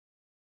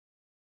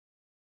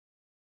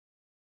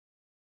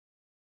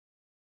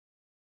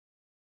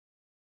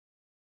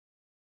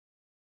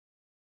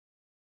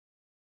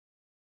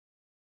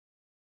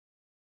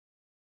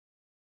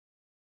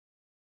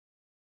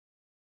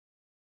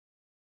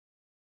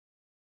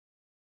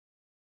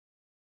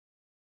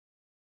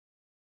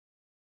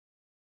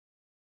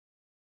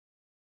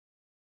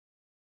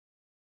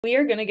We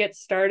are going to get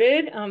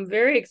started. I'm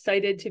very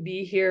excited to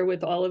be here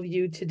with all of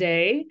you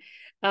today.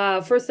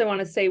 First, I want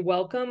to say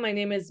welcome. My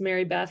name is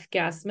Mary Beth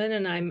Gassman,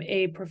 and I'm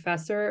a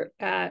professor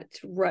at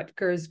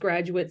Rutgers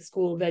Graduate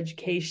School of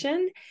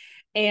Education.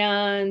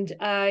 And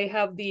I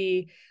have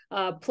the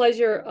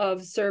pleasure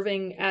of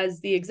serving as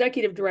the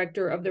executive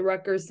director of the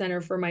Rutgers Center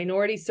for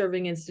Minority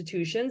Serving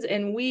Institutions.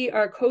 And we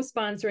are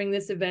co-sponsoring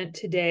this event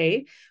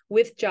today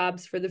with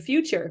Jobs for the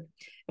Future.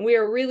 And we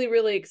are really,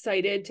 really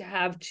excited to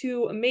have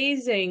two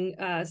amazing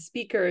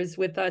speakers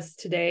with us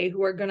today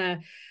who are going to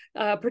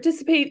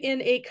participate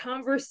in a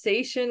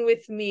conversation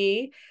with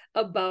me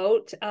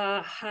about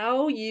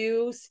how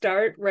you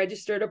start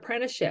registered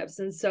apprenticeships.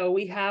 And so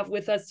we have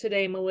with us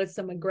today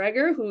Melissa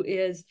McGregor, who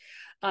is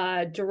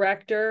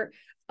director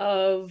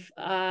of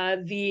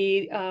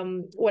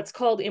what's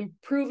called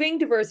Improving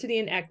Diversity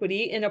and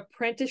Equity in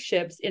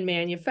Apprenticeships in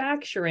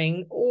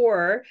Manufacturing,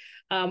 or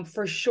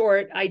for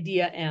short,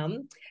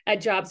 IDEA-M, at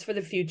Jobs for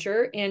the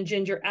Future, and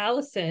Ginger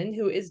Allison,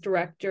 who is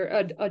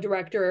a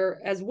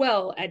director as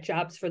well at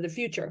Jobs for the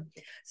Future.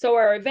 So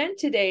our event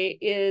today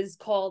is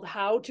called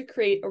How to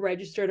Create a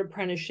Registered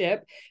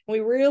Apprenticeship. And we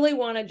really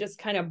want to just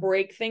kind of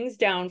break things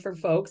down for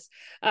folks.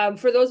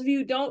 For those of you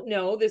who don't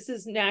know, this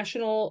is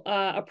National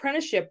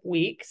Apprenticeship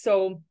Week.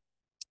 So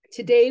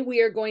today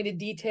we are going to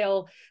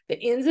detail the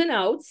ins and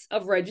outs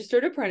of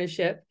registered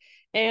apprenticeship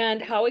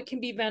and how it can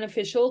be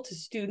beneficial to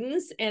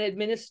students and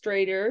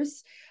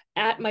administrators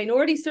at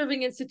minority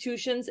serving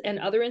institutions and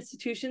other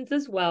institutions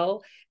as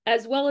well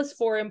as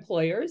for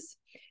employers.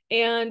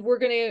 And we're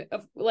going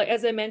to,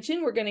 as I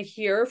mentioned, we're going to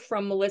hear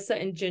from Melissa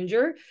and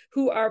Ginger,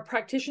 who are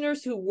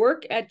practitioners who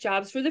work at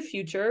Jobs for the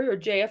Future, or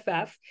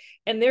JFF,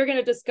 and they're going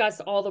to discuss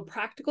all the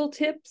practical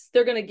tips.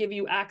 They're going to give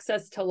you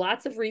access to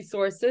lots of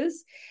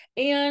resources,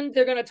 and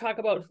they're going to talk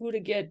about who to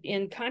get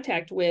in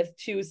contact with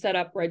to set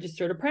up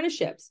registered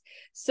apprenticeships.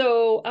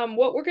 So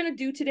what we're going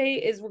to do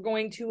today is we're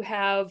going to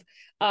have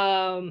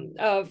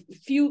a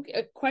few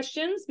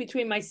questions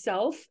between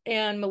myself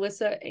and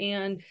Melissa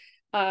and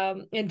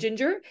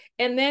Ginger,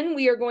 and then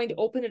we are going to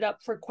open it up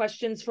for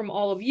questions from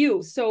all of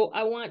you. So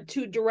I want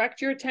to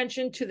direct your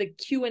attention to the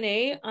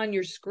Q&A on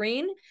your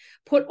screen.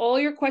 Put all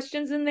your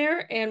questions in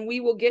there and we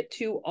will get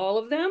to all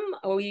of them.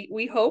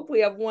 We hope.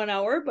 We have 1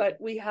 hour, but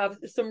we have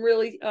some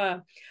really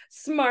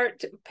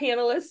smart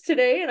panelists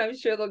today, and I'm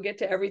sure they'll get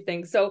to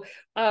everything. So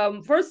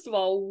first of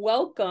all,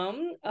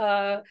 welcome,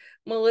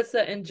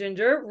 Melissa and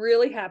Ginger.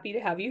 Really happy to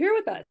have you here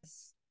with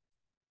us.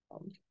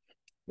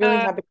 Really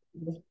happy.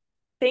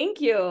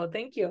 Thank you.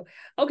 Thank you.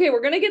 Okay,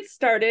 we're going to get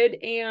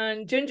started.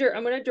 And Ginger,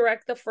 I'm going to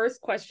direct the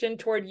first question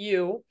toward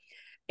you.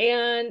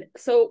 And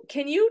so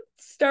can you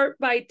start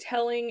by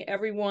telling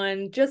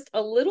everyone just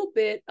a little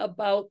bit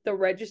about the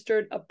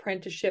registered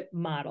apprenticeship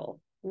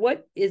model?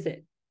 What is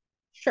it?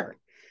 Sure.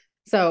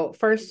 So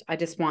first, I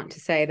just want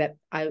to say that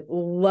I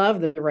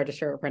love the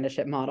registered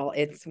apprenticeship model.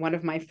 It's one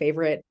of my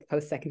favorite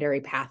post-secondary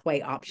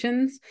pathway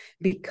options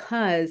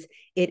because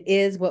it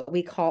is what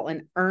we call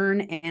an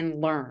earn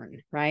and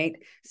learn, right?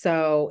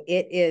 So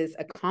it is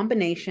a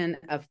combination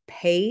of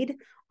paid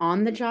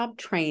on-the-job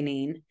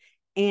training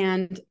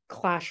and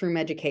classroom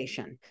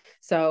education.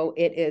 So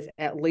it is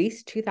at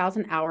least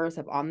 2,000 hours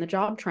of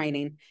on-the-job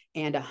training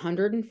and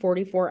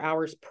 144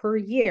 hours per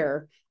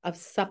year of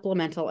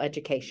supplemental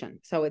education.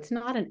 So it's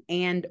not an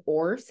and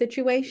or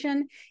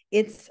situation,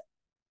 it's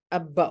a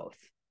both.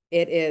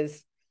 It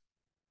is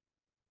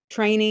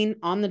training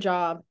on the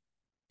job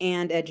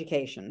and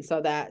education. So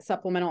that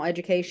supplemental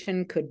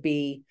education could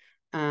be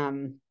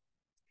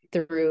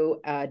through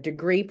a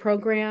degree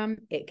program,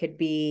 it could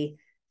be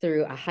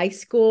through a high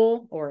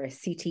school or a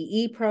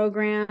CTE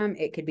program.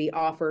 It could be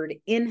offered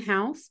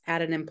in-house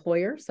at an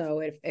employer.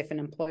 So if an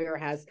employer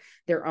has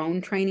their own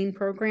training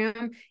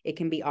program, it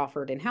can be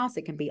offered in-house.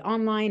 It can be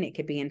online. It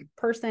could be in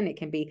person. It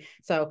can be,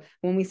 so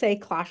when we say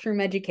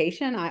classroom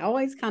education, I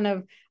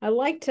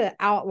like to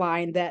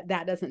outline that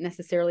doesn't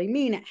necessarily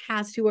mean it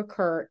has to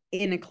occur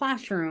in a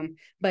classroom,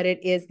 but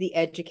it is the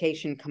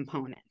education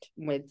component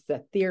with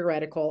the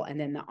theoretical, and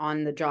then the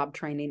on-the-job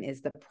training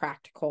is the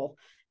practical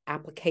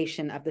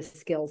application of the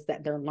skills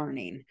that they're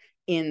learning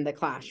in the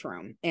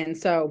classroom. And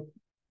so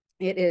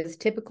it is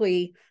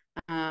typically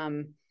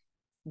 1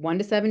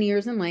 to 7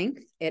 years in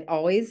length. It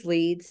always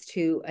leads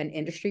to an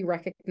industry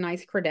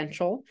recognized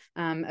credential.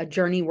 A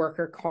journey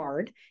worker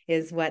card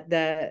is what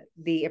the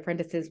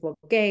apprentices will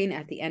gain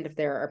at the end of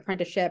their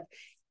apprenticeship.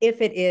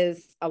 If it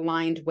is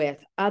aligned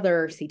with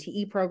other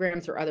CTE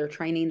programs or other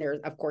training, there,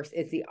 of course,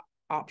 is the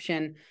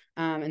option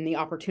and the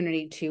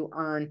opportunity to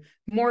earn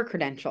more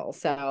credentials.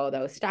 So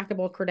those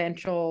stackable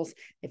credentials,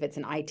 if it's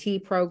an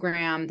IT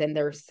program, then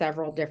there's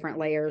several different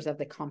layers of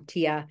the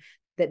CompTIA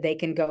that they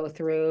can go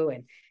through,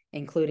 and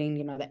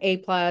including, the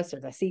A+ or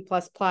the C++.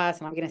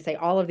 And I'm going to say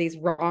all of these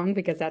wrong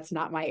because that's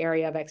not my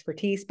area of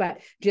expertise,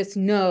 but just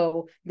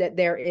know that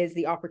there is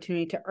the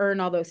opportunity to earn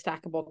all those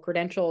stackable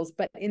credentials.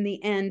 But in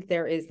the end,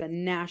 there is the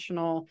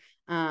national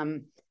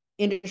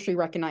industry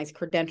recognized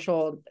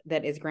credential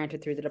that is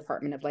granted through the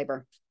Department of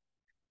Labor.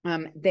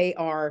 They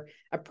are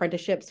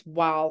apprenticeships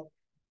while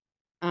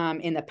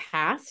in the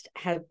past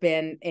have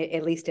been,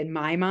 at least in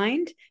my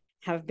mind,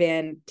 have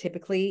been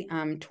typically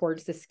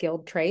towards the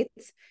skilled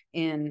trades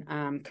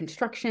in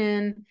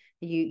construction.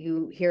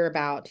 You hear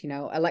about,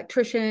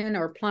 electrician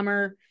or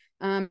plumber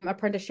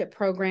apprenticeship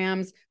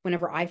programs.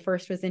 Whenever I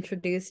first was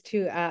introduced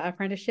to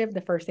apprenticeship,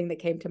 the first thing that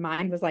came to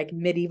mind was like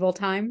medieval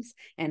times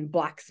and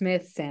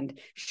blacksmiths and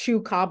shoe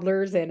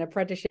cobblers and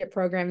apprenticeship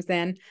programs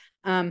then.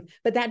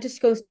 But that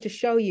just goes to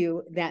show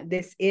you that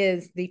this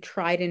is the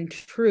tried and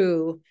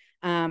true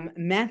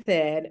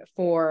method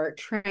for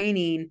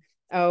training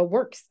a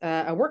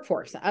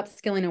workforce,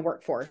 upskilling a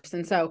workforce.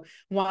 And so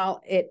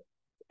while it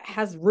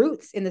has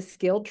roots in the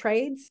skilled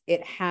trades,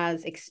 it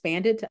has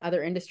expanded to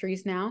other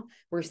industries now.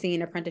 We're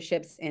seeing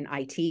apprenticeships in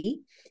IT,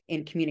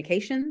 in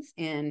communications,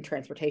 in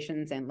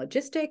transportations and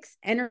logistics,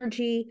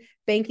 energy,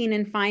 banking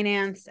and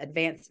finance,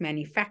 advanced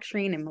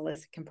manufacturing, and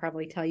Melissa can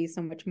probably tell you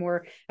so much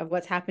more of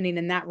what's happening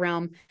in that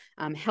realm,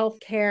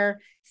 healthcare,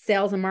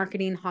 sales and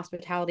marketing,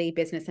 hospitality,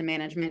 business and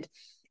management.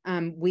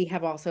 We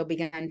have also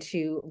begun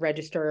to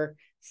register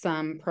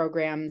some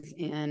programs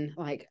in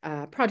like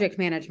project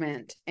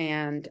management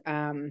and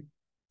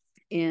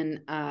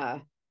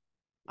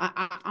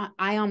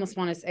I almost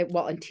want to say,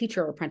 well, in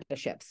teacher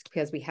apprenticeships,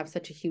 because we have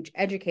such a huge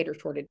educator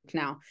shortage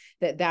now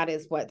that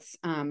is what's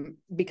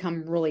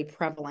become really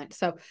prevalent.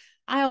 So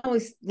I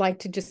always like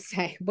to just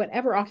say,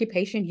 whatever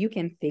occupation you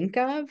can think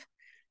of,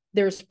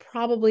 there's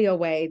probably a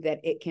way that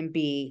it can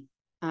be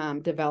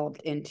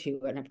developed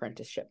into an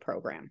apprenticeship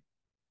program.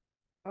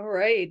 All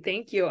right,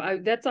 thank you. I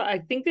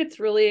think it's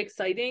really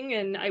exciting,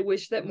 and I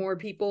wish that more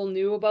people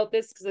knew about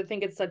this, because I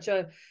think it's such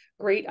a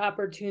great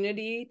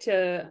opportunity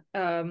to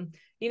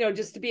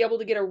just to be able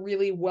to get a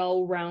really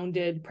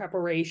well-rounded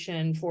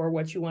preparation for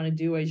what you want to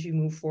do as you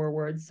move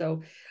forward.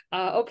 So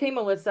okay,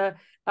 Melissa,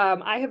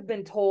 I have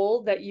been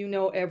told that you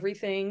know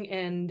everything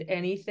and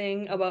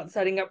anything about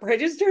setting up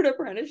registered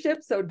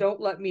apprenticeships, so don't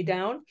let me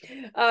down.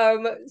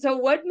 So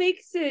what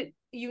makes it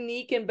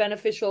unique and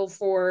beneficial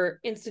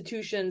for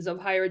institutions of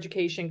higher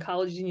education,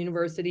 colleges and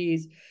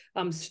universities,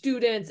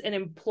 students and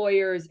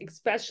employers,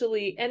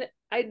 especially? And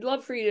I'd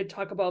love for you to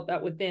talk about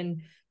that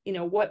within,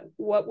 what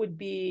would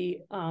be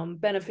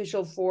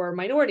beneficial for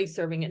minority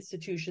serving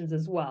institutions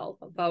as well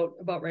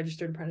about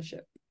registered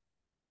apprenticeship.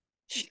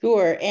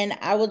 Sure. And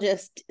I will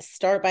just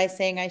start by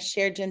saying I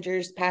share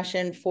Ginger's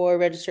passion for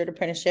registered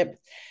apprenticeship.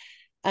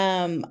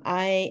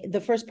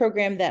 The first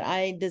program that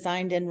I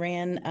designed and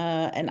ran,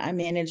 and I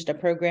managed a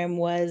program,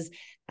 was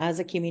as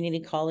a community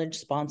college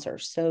sponsor.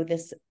 So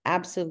this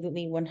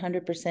absolutely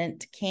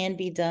 100% can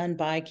be done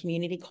by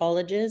community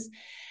colleges.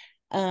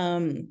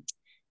 There's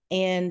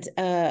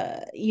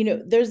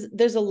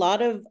a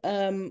lot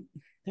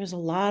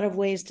of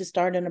ways to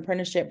start an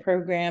apprenticeship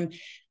program.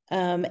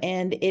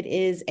 And it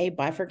is a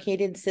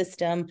bifurcated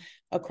system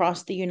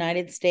across the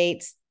United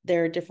States.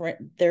 There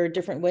are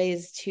different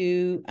ways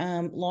to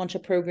launch a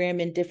program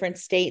in different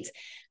states.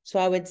 So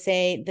I would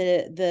say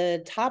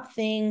the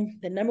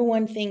number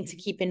one thing to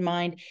keep in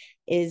mind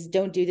is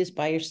don't do this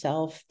by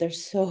yourself.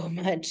 There's so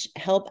much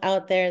help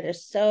out there.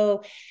 There's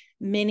so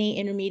many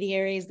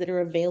intermediaries that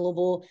are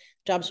available.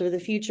 Jobs for the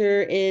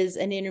Future is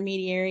an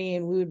intermediary,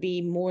 and we would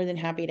be more than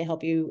happy to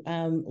help you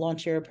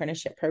launch your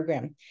apprenticeship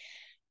program.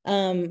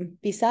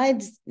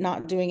 Besides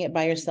not doing it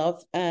by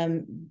yourself,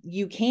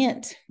 you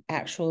can't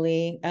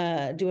actually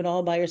do it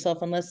all by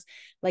yourself unless,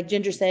 like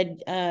Ginger said,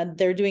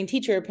 they're doing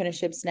teacher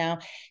apprenticeships now.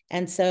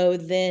 And so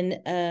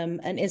then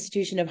an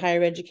institution of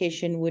higher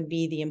education would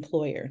be the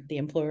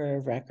employer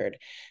of record.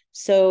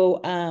 So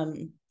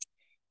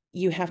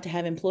you have to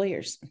have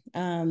employers.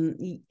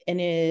 An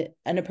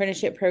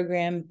apprenticeship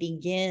program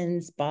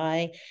begins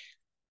by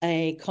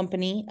a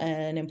company,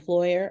 an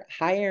employer,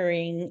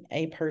 hiring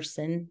a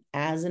person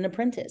as an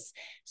apprentice.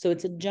 So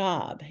it's a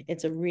job.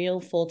 It's a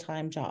real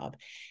full-time job.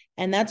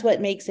 And that's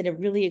what makes it a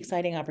really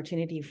exciting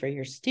opportunity for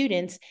your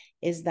students,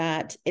 is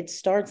that it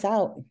starts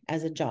out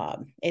as a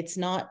job. It's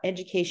not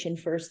education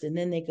first and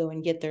then they go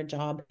and get their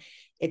job.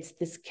 It's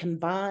this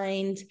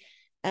combined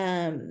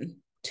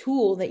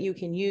tool that you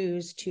can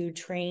use to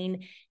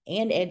train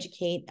and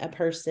educate a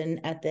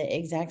person at the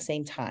exact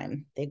same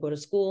time. They go to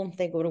school,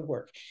 they go to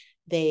work.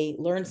 They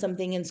learn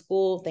something in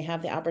school, they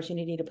have the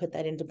opportunity to put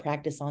that into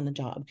practice on the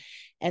job.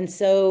 And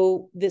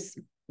so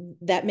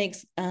that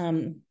makes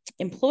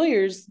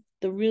employers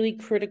the really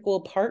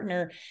critical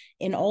partner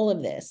in all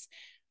of this.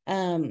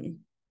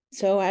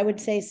 So I would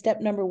say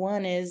step number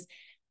one is,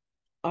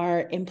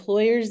 are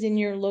employers in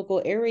your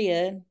local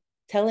area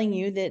telling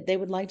you that they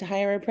would like to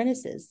hire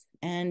apprentices?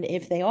 And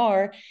if they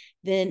are,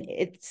 then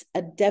it's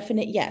a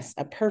definite yes,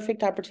 a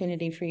perfect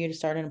opportunity for you to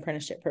start an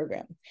apprenticeship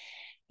program.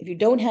 If you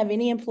don't have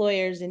any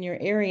employers in your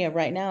area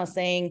right now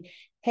saying,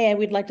 hey,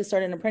 we'd like to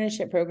start an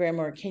apprenticeship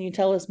program, or can you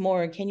tell us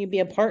more? Can you be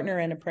a partner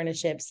in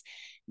apprenticeships?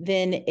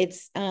 Then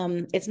it's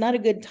not a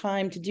good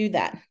time to do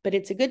that, but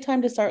it's a good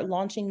time to start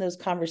launching those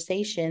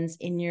conversations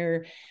in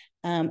your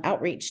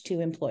outreach to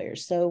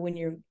employers. So when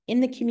you're in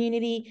the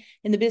community,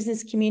 in the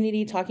business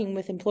community, talking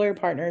with employer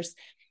partners,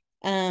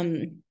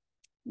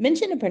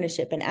 mention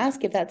apprenticeship and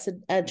ask if that's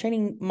a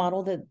training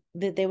model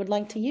that they would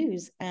like to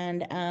use.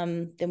 And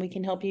then we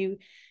can help you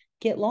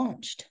get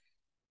launched.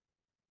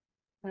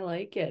 I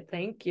like it.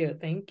 Thank you.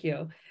 Thank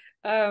you.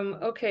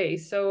 Okay,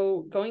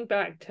 so going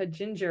back to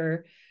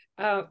Ginger,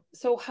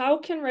 so how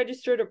can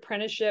registered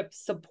apprenticeship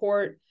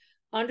support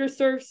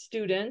underserved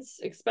students,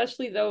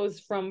 especially those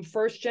from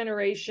first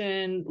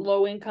generation,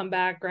 low income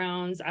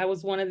backgrounds? I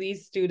was one of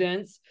these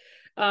students,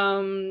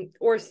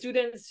 or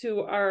students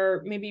who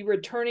are maybe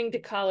returning to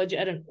college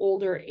at an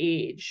older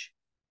age.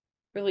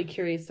 Really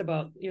curious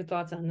about your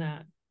thoughts on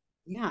that.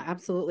 Yeah,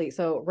 absolutely.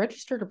 So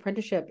registered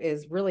apprenticeship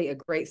is really a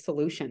great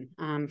solution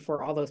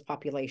for all those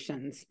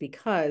populations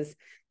because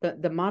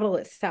the model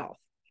itself,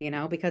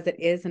 because it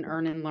is an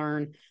earn and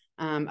learn.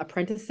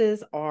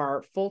 Apprentices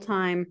are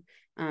full-time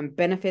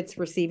benefits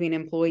receiving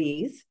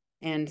employees.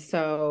 And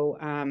so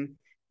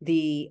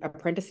the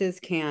apprentices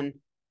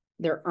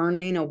they're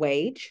earning a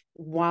wage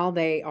while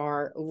they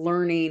are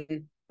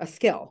learning a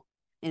skill.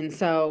 And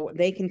so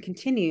they can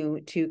continue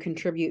to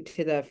contribute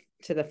to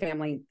the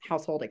family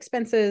household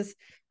expenses.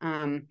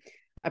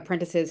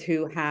 Apprentices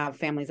who have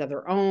families of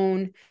their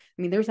own.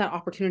 I mean, there's that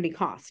opportunity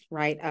cost,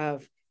 right,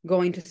 of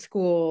going to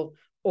school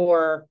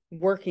or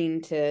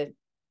working to,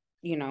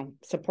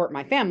 support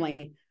my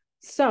family.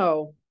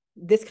 So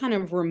this kind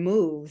of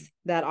removes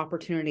that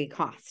opportunity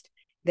cost.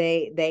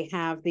 They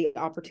have the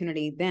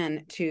opportunity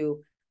then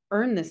to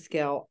earn the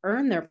skill,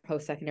 earn their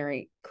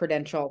post-secondary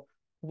credential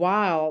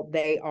while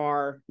they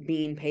are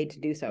being paid to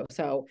do so.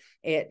 So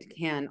it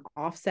can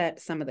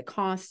offset some of the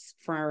costs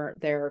for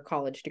their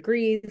college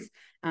degrees.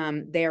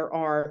 There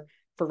are,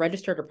 for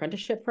registered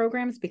apprenticeship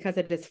programs, because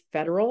it is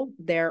federal,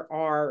 there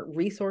are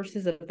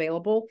resources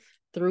available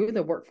through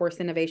the Workforce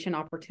Innovation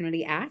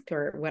Opportunity Act,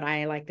 or what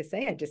I like to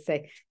say, I just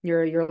say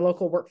your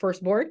local workforce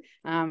board.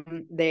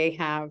 They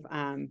have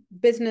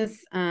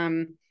business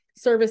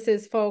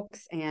services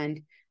folks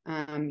and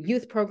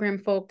youth program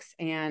folks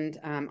and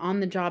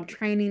on-the-job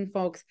training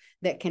folks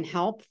that can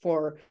help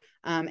for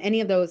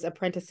any of those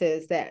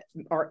apprentices that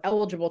are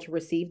eligible to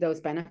receive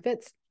those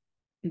benefits.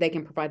 They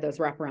can provide those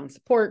wraparound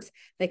supports.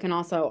 They can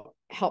also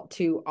help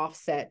to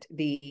offset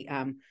the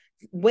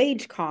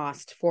wage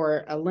cost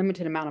for a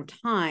limited amount of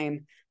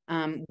time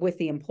with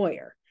the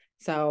employer.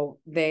 So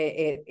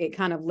it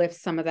kind of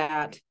lifts some of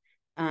that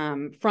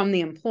from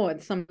the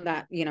employed, some of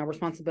that,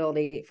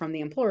 responsibility from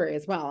the employer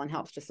as well, and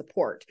helps to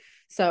support.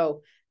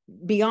 So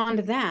beyond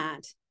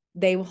that,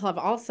 they will have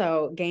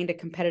also gained a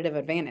competitive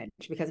advantage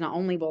because not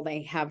only will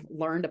they have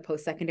learned a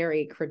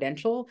post-secondary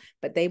credential,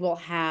 but they will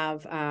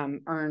have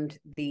earned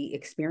the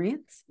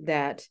experience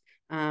that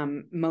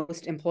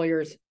most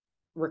employers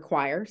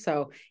require.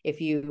 So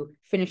if you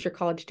finish your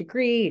college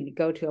degree and you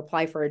go to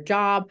apply for a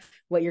job,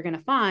 what you're going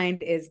to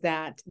find is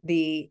that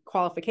the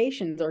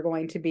qualifications are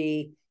going to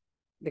be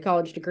the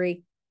college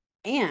degree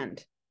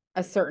and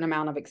a certain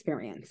amount of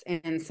experience.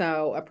 And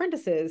so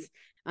apprentices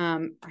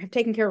have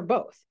taken care of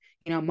both.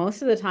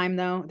 Most of the time,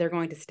 though, they're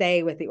going to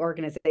stay with the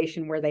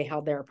organization where they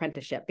held their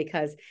apprenticeship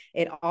because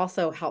it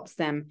also helps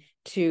them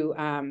to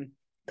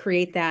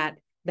create that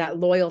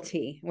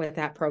loyalty with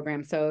that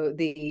program. So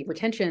the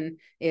retention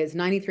is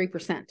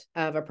 93%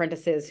 of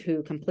apprentices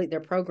who complete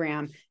their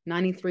program.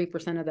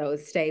 93% of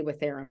those stay with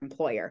their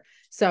employer.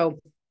 So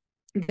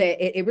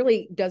it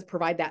really does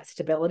provide that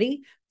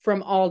stability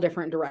from all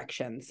different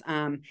directions.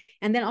 And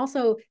then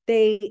also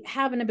they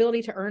have an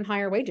ability to earn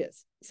higher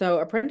wages. So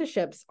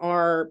apprenticeships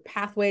are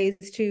pathways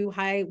to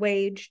high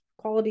wage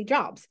quality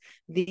jobs.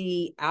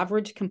 The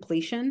average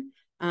completion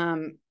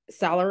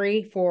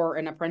salary for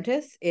an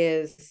apprentice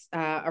is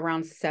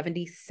around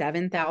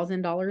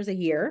 $77,000 a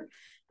year.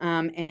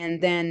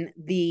 And then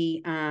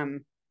the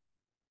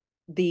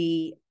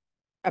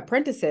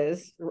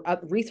apprentices,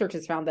 research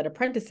has found that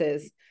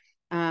apprentices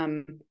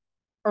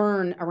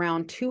earn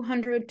around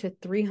 200 to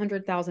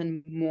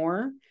 300,000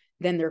 more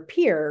than their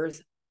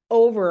peers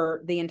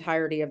over the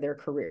entirety of their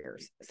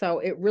careers. So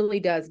it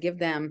really does give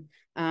them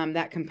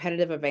that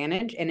competitive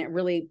advantage, and it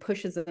really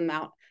pushes them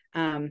out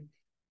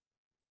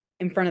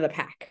in front of the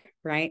pack,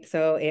 right?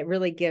 So it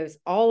really gives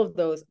all of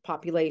those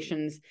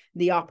populations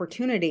the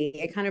opportunity.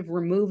 It kind of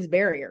removes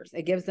barriers.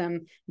 It gives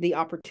them the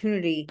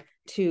opportunity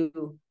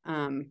to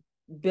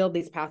build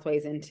these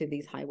pathways into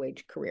these high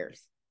wage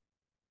careers.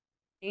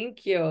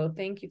 Thank you.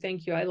 Thank you.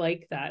 Thank you. I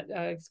like that,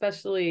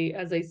 especially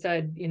as I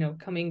said,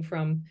 coming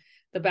from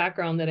the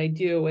background that I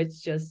do,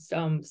 it's just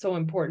so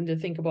important to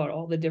think about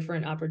all the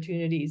different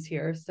opportunities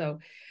here. So,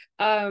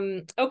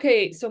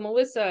 okay. So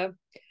Melissa,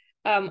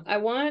 I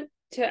want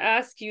to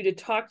ask you to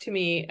talk to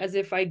me as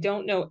if I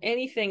don't know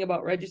anything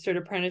about registered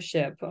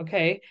apprenticeship.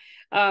 Okay.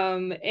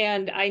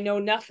 And I know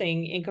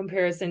nothing in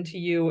comparison to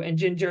you and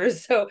Ginger.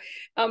 So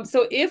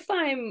if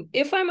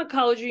I'm a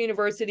college or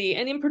university,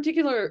 and in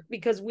particular,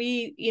 because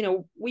we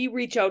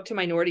reach out to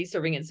minority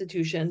serving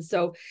institutions.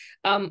 So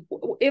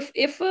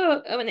if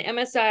an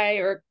MSI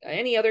or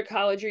any other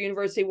college or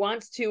university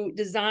wants to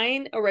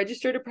design a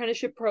registered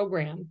apprenticeship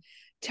program,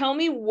 tell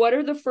me what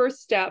are the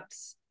first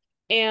steps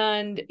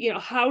And,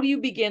 how do you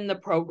begin the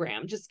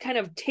program? Just kind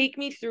of take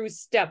me through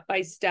step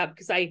by step,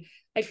 because I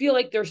feel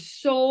like there's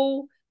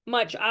so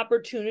much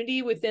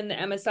opportunity within the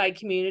MSI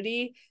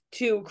community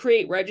to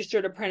create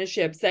registered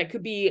apprenticeships that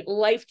could be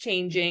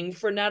life-changing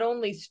for not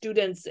only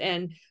students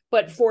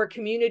but for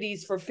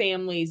communities, for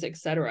families,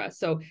 etc.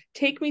 So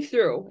take me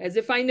through as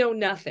if I know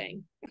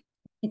nothing.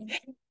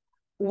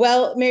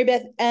 Well, Mary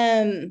Beth,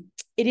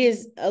 it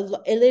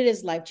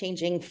is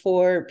life-changing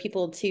for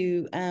people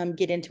to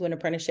get into an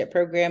apprenticeship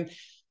program.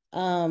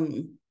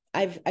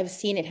 I've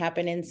seen it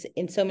happen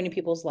in so many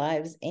people's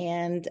lives,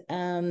 and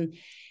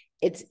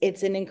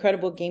it's an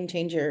incredible game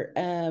changer,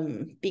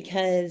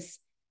 because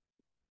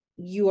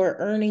you are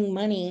earning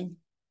money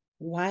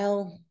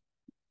while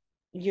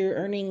you're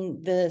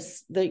earning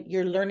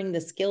you're learning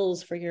the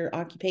skills for your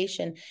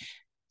occupation.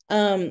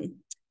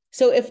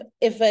 So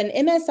if an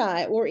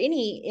MSI or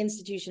any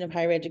institution of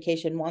higher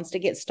education wants to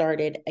get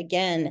started,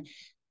 again,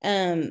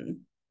 don't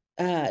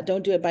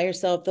do it by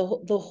yourself.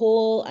 The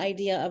whole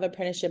idea of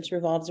apprenticeships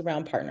revolves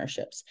around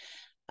partnerships.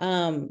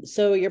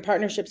 So your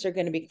partnerships are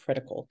going to be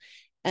critical.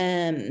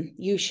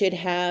 You should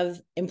have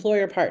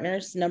employer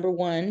partners, number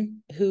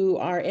one, who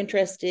are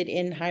interested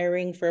in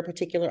hiring for a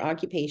particular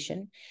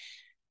occupation.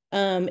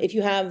 If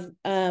you have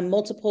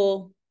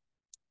multiple,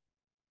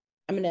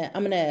 I'm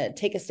gonna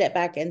take a step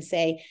back and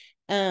say,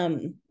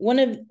 one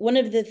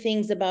of the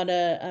things about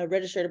a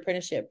registered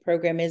apprenticeship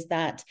program is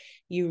that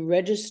you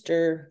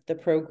register the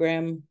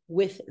program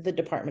with the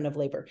Department of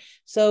Labor.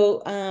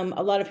 So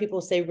a lot of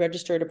people say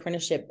registered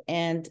apprenticeship,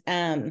 and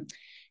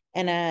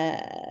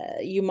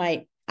you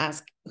might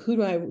ask, who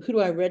do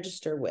I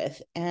register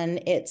with?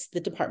 And it's the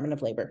Department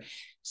of Labor.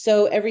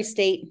 So every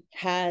state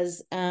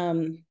has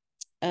a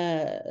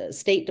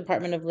state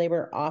Department of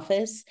Labor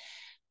office.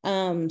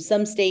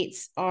 Some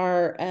states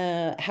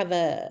have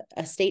a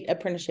state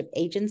apprenticeship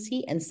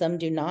agency, and some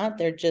do not.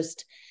 They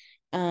just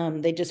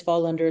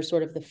fall under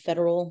sort of the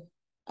federal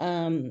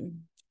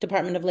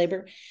Department of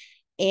Labor.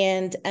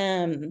 And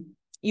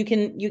you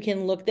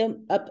can look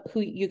them up.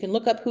 You can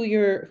look up who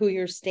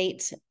your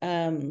state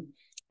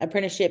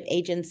apprenticeship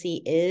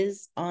agency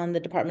is on the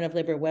Department of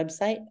Labor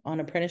website on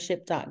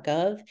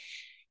apprenticeship.gov,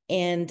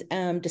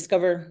 and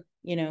discover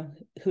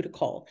who to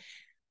call.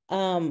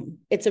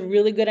 It's a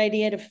really good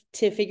idea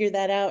to figure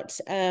that out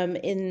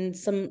in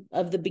some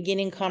of the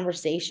beginning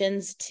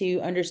conversations, to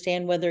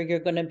understand whether you're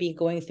going to be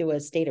going through a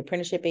state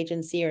apprenticeship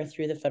agency or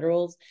through the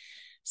federal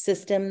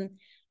system.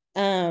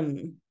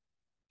 And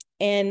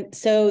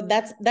so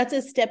that's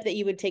a step that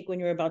you would take when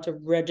you're about to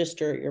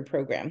register your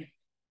program.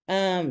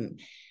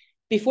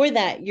 Before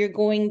that, you're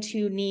going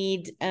to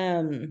need,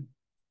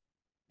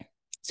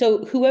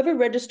 so whoever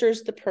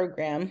registers the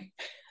program,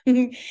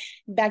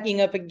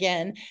 backing up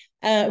again,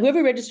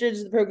 whoever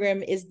registers the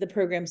program is the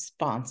program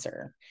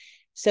sponsor.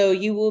 So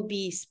you will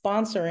be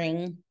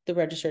sponsoring the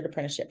registered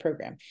apprenticeship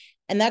program.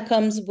 And that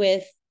comes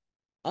with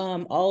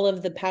all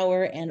of the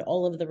power and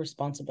all of the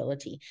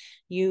responsibility.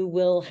 You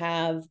will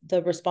have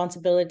the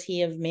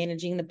responsibility of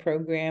managing the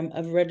program,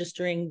 of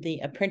registering the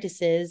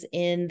apprentices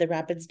in the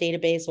Rapids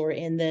database or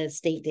in the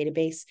state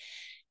database.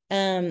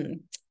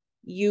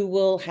 You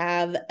will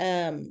have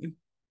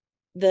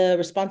the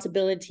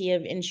responsibility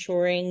of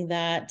ensuring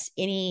that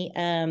any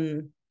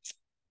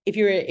if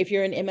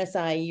you're an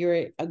MSI,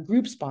 you're a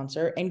group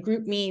sponsor, and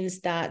group means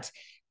that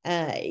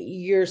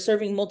you're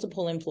serving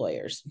multiple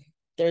employers.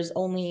 There's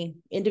only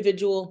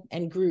individual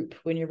and group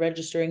when you're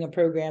registering a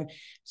program.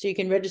 So you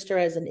can register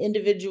as an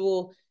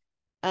individual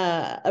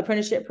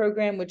apprenticeship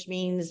program, which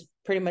means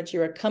pretty much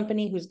you're a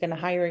company who's going to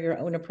hire your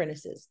own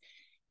apprentices,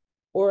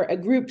 or a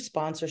group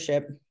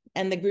sponsorship,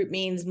 and the group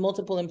means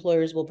multiple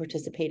employers will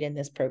participate in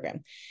this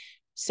program.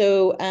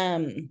 So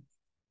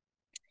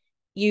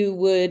you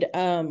would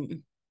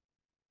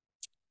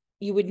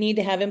need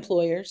to have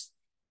employers.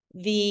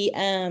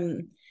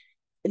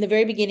 In the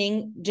very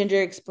beginning,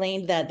 Ginger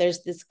explained that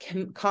there's this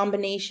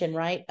combination,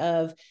 right,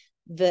 of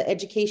the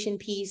education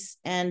piece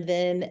and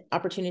then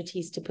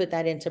opportunities to put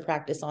that into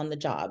practice on the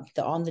job,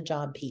 the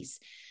on-the-job piece.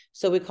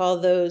 So we call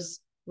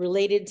those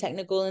related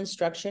technical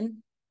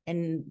instruction.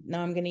 And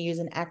now I'm going to use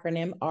an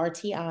acronym,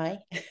 RTI.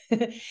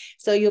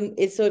 So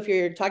if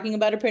you're talking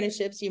about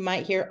apprenticeships, you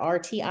might hear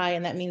RTI,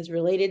 and that means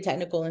related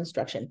technical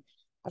instruction.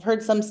 I've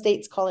heard some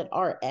states call it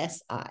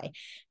RSI,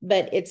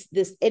 but it's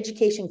this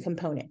education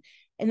component.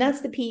 And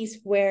that's the piece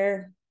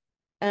where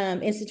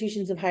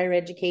institutions of higher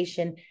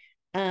education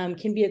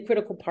can be a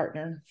critical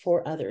partner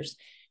for others.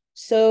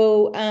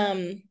 So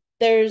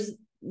there's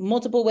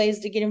multiple ways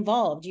to get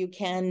involved. You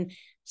can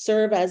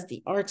serve as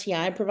the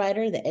RTI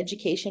provider, the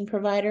education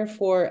provider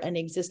for an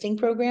existing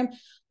program,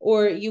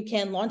 or you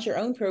can launch your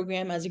own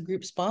program as a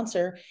group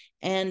sponsor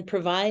and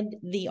provide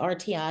the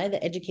RTI,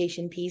 the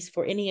education piece,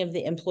 for any of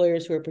the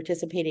employers who are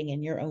participating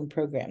in your own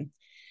program.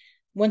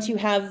 Once you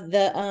have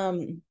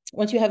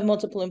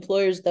multiple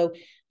employers, though,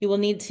 you will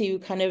need to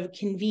kind of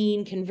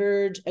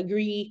converge,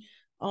 agree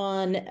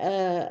on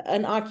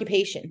an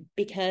occupation,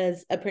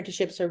 because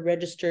apprenticeships are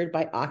registered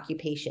by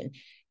occupation.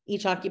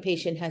 Each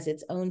occupation has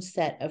its own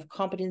set of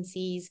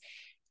competencies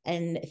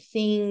and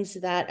things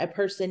that a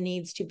person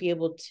needs to be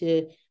able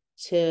to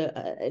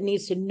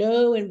needs to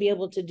know and be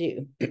able to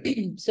do.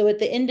 So at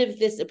the end of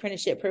this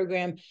apprenticeship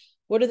program,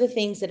 what are the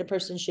things that a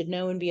person should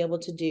know and be able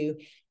to do?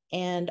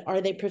 And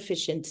are they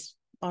proficient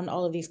on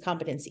all of these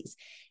competencies?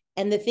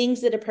 And the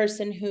things that a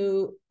person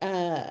who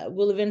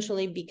will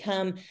eventually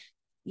become,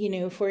 you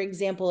know, for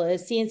example, a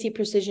CNC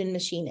precision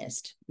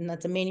machinist, and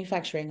that's a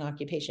manufacturing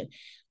occupation,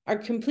 are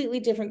completely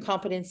different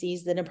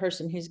competencies than a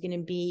person who's going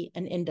to be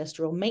an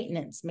industrial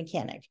maintenance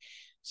mechanic.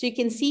 So you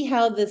can see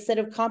how the set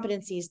of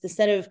competencies, the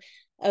set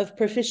of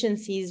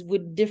proficiencies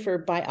would differ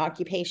by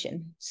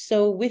occupation.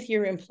 So with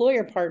your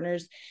employer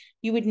partners,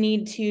 you would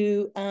need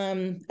to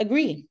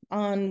agree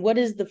on what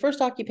is the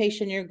first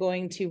occupation you're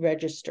going to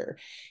register.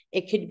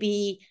 It could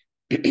be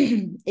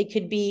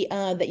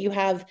that you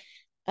have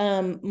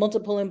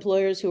multiple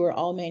employers who are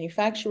all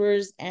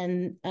manufacturers,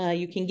 and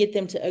you can get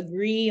them to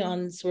agree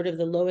on sort of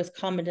the lowest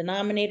common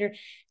denominator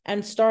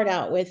and start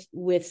out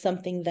with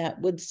something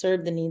that would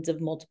serve the needs of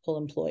multiple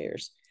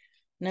employers.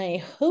 And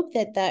I hope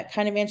that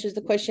kind of answers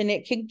the question.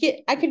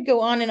 I could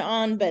go on and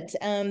on, but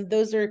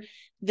those are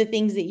the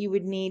things that you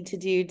would need to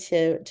do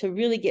to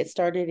really get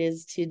started,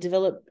 is to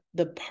develop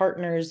the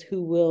partners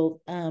who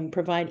will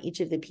provide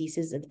each of the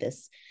pieces of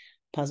this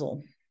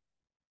puzzle.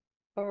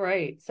 All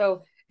right.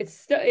 So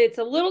it's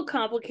a little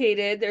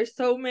complicated. There's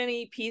so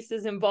many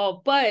pieces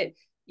involved, but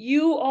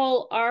you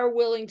all are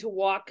willing to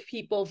walk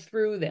people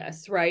through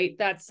this, right?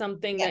 That's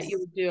something that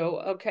you do.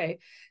 Okay.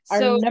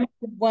 Our number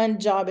one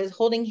job is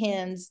holding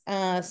hands.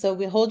 So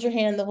we hold your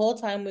hand the whole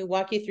time. We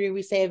walk you through.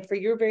 We say, for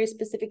your very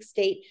specific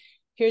state,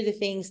 here are the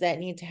things that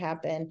need to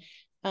happen.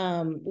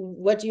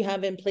 What do you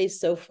have in place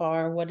so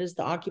far? What is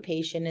the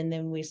occupation? And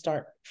then we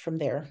start from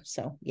there.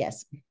 So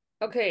yes.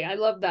 Okay, I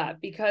love that,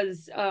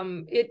 because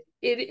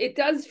it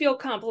does feel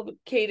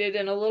complicated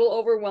and a little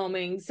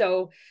overwhelming.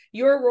 So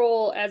your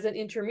role as an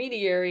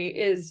intermediary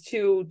is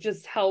to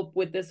just help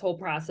with this whole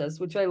process,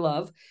 which I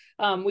love.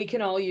 We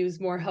can all use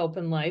more help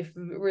in life.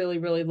 Really,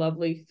 really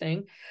lovely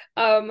thing.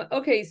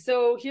 Okay,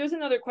 so here's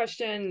another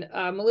question.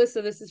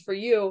 Melissa, this is for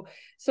you.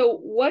 So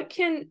what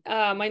can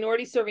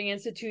minority serving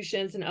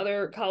institutions and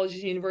other colleges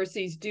and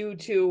universities do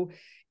to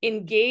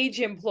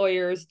engage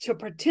employers to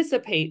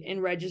participate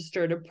in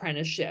registered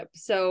apprenticeship?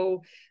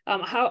 So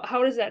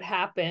how does that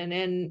happen?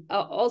 And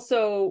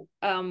also,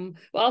 well,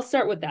 I'll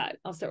start with that.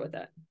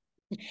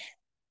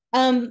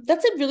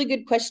 That's a really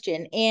good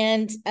question.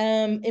 And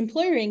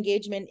employer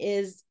engagement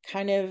is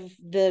kind of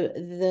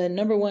the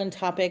number one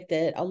topic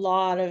that a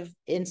lot of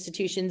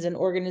institutions and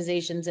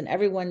organizations and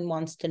everyone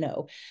wants to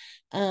know.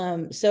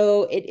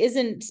 So it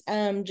isn't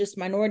just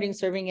minority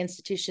serving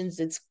institutions,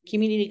 it's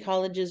community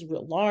colleges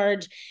writ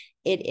large.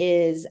 It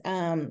is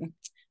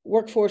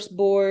workforce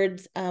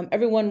boards.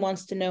 Everyone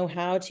wants to know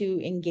how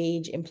to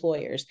engage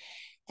employers.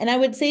 And I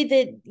would say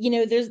that, you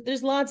know,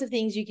 there's lots of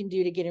things you can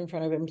do to get in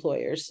front of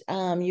employers.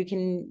 You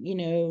can, you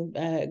know,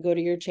 go to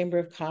your Chamber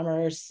of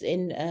Commerce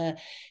and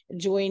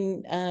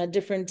join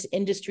different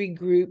industry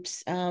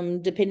groups,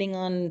 depending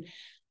on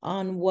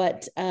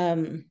what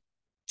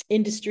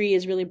industry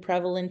is really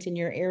prevalent in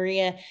your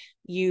area.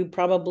 You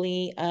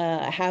probably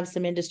have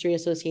some industry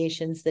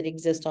associations that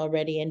exist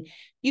already, and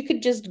you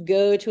could just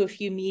go to a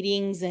few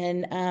meetings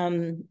and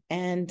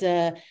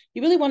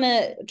you really want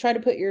to try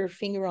to put your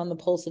finger on the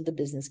pulse of the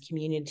business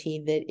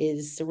community that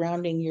is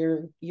surrounding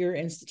your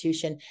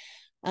institution.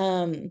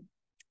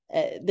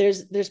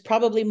 There's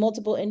probably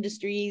multiple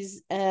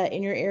industries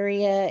in your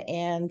area,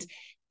 and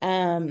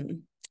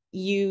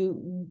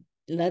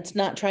let's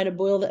not try to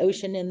boil the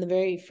ocean in the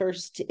very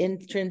first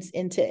entrance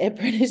into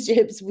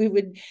apprenticeships. We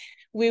would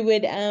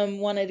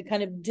want to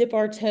kind of dip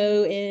our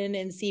toe in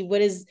and see what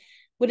is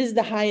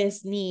the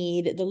highest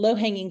need, the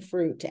low-hanging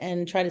fruit,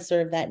 and try to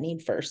serve that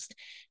need first.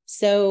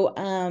 So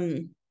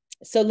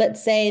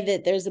let's say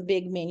that there's a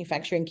big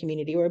manufacturing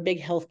community or a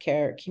big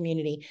healthcare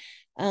community.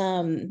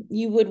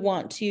 You would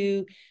want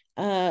to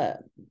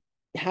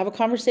have a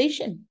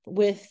conversation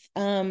with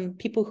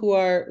people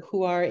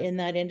who are in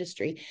that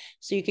industry.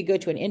 So you could go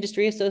to an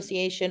industry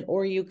association,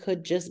 or you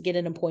could just get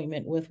an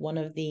appointment with one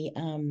of the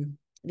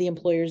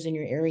employers in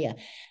your area.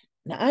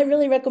 Now, I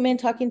really recommend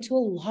talking to a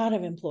lot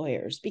of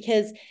employers,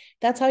 because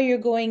that's how you're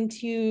going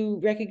to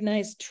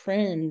recognize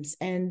trends,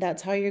 and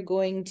that's how you're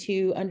going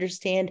to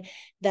understand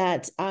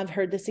that I've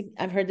heard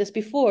this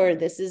before.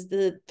 This is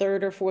the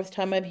third or fourth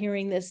time I'm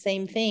hearing this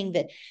same thing.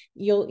 That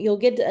you'll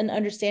get an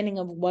understanding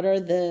of what are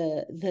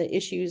the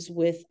issues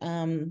with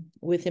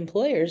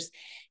employers,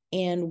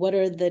 and what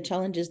are the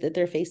challenges that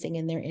they're facing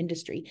in their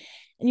industry.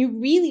 And you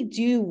really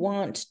do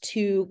want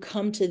to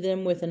come to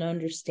them with an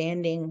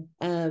understanding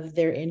of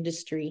their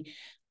industry.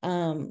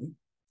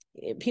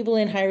 People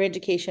in higher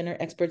education are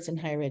experts in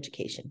higher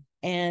education,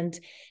 and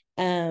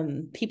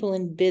people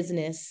in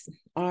business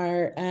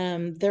are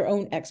their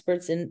own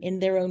experts in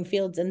their own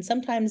fields. And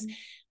sometimes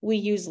we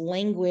use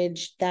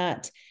language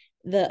that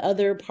the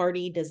other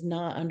party does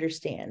not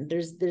understand.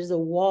 There's a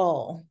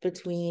wall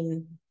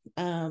between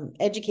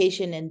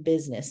education and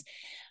business.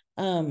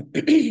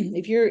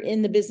 If you're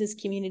in the business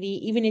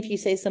community, even if you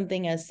say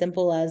something as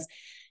simple as,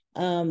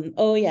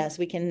 Oh yes,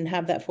 we can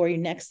have that for you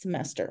next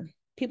semester.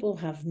 People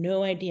have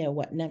no idea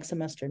what next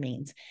semester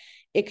means.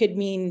 It could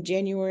mean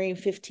January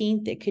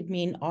 15th. It could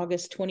mean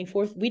August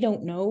 24th. We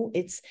don't know.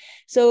 It's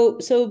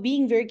so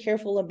being very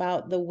careful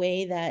about the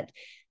way that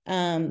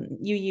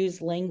you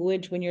use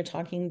language when you're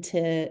talking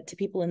to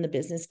people in the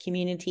business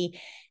community.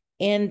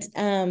 And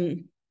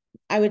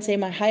I would say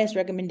my highest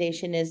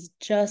recommendation is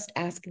just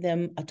ask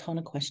them a ton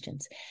of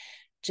questions.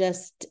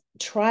 Just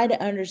try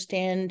to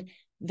understand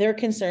their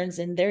concerns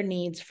and their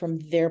needs from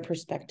their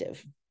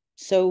perspective.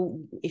 So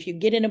if you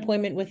get an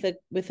appointment with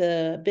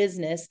a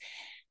business,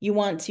 you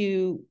want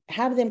to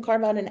have them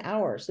carve out an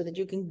hour so that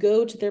you can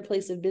go to their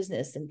place of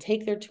business and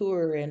take their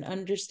tour and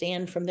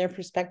understand from their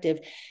perspective.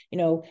 You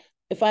know,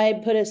 if I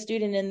put a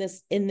student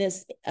in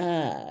this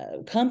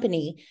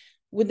company,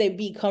 would they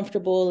be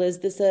comfortable? Is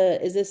this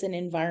an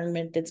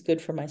environment that's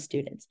good for my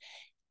students?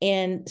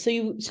 And so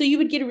you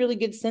would get a really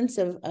good sense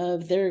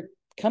of their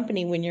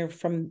company when you're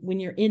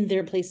in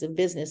their place of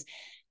business,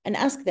 and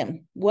ask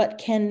them,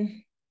 what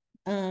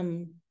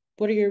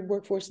are your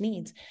workforce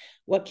needs?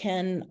 What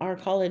can our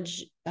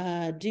college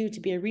do to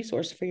be a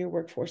resource for your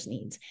workforce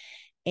needs?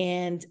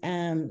 And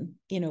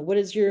what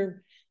is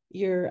your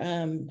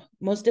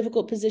most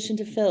difficult position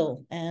to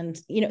fill?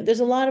 And there's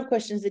a lot of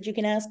questions that you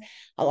can ask.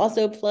 I'll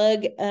also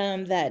plug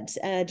that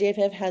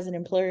JFF has an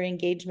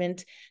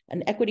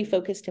equity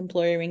focused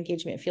employer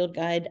engagement field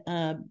guide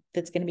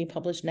that's going to be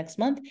published next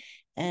month,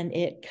 and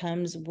it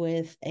comes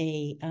with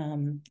a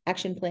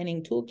action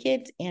planning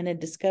toolkit and a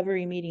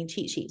discovery meeting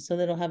cheat sheet, so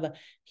that'll have a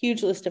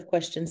huge list of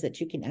questions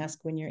that you can ask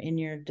when you're in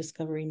your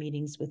discovery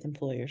meetings with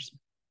employers.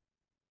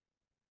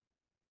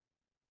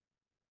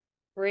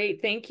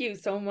 Great. Thank you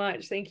so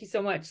much. Thank you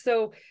so much.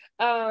 So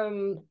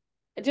I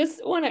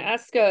just want to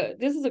ask,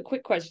 this is a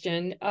quick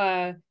question.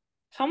 How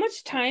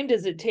much time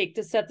does it take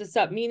to set this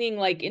up? Meaning,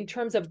 like, in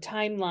terms of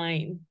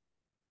timeline,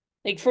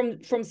 like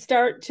from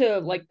start to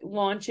like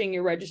launching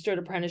your registered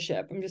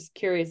apprenticeship? I'm just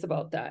curious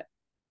about that.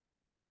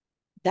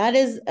 That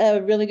is a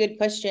really good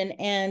question.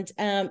 And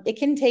it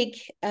can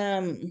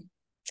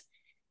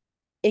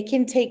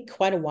take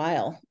quite a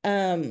while.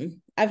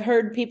 I've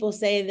heard people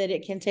say that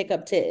it can take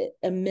up to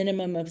a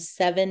minimum of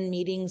 7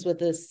 meetings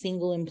with a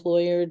single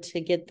employer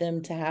to get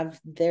them to have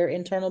their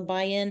internal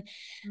buy-in.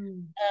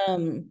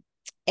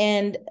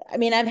 And I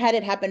mean, I've had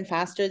it happen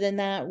faster than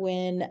that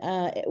when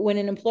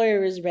an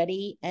employer is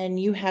ready and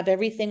you have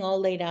everything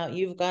all laid out.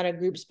 You've got a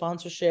group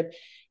sponsorship.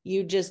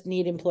 You just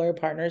need employer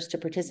partners to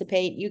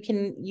participate. You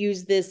can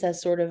use this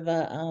as sort of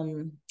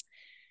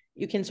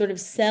you can sort of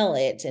sell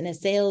it, and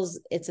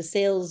it's a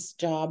sales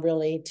job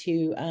really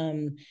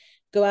to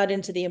go out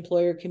into the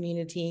employer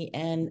community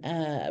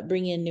and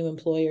bring in new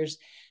employers.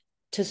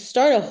 To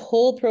start a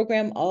whole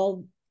program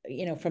all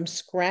from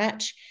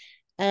scratch,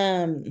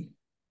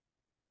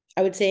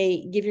 I would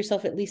say give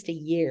yourself at least a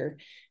year,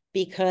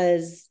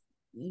 because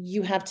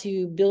you have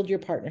to build your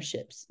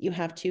partnerships. You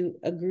have to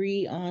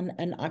agree on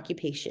an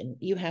occupation.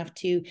 You have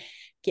to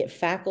get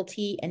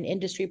faculty and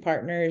industry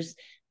partners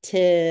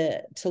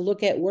to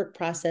look at work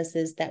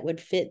processes that would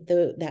fit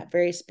that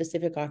very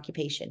specific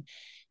occupation.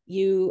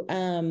 You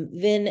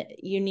then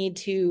you need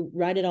to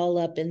write it all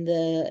up in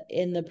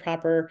the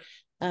proper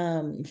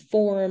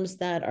forms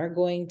that are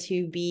going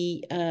to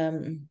be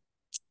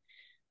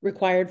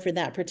required for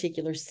that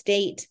particular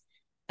state.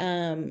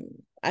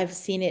 I've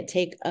seen it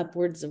take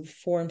upwards of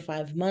 4 and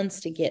 5 months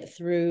to get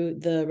through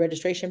the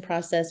registration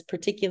process,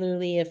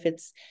 particularly if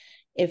it's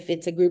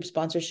a group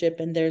sponsorship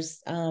and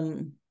there's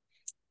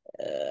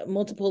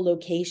multiple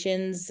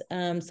locations.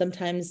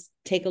 Sometimes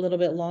take a little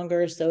bit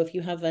longer. So if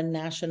you have a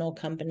national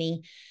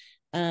company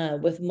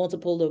with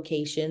multiple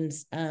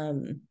locations,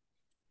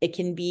 it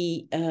can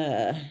be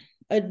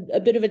a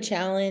bit of a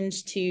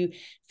challenge to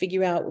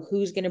figure out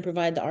who's going to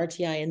provide the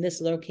RTI in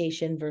this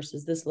location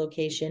versus this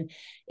location.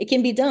 It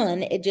can be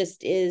done. It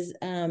just is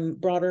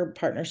broader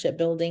partnership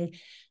building.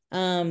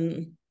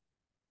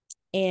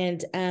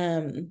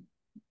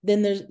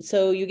 Then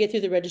so you get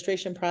through the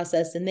registration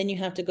process, and then you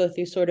have to go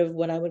through sort of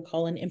what I would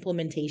call an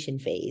implementation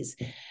phase.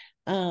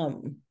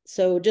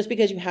 So just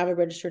because you have a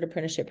registered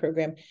apprenticeship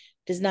program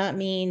does not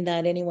mean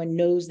that anyone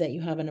knows that you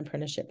have an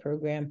apprenticeship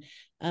program.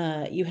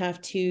 You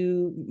have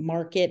to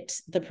market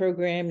the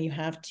program. You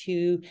have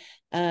to,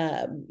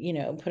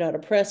 put out a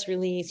press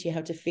release. You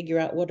have to figure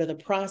out what are the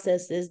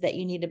processes that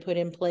you need to put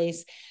in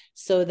place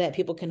so that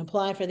people can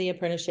apply for the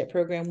apprenticeship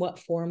program. What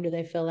form do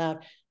they fill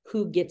out?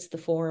 Who gets the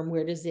form?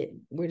 Where does it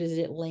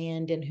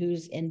land? In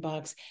whose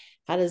inbox?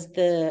 How does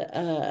the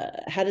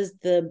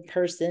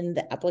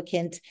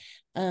applicant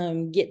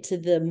get to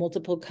the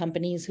multiple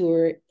companies who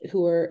are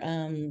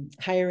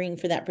hiring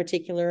for that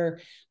particular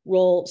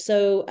role?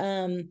 So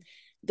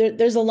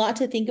there's a lot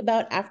to think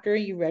about after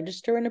you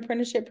register an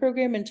apprenticeship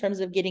program in terms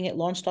of getting it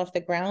launched off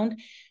the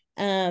ground.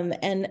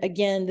 And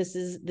again, this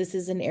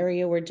is an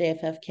area where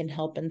JFF can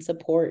help and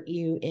support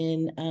you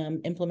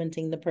in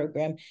implementing the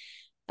program.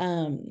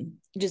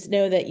 Just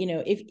know that,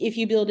 if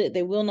you build it,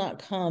 they will not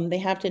come. They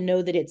have to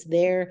know that it's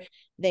there.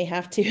 They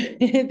have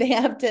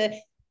to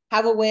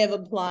have a way of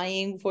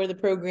applying for the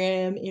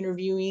program,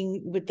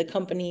 interviewing with the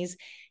companies.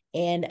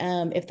 And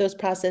if those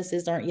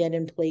processes aren't yet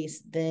in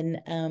place,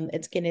 then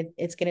it's gonna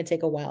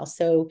take a while.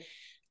 So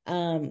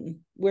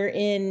we're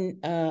in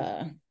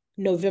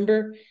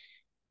November.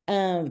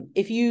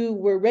 If you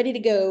were ready to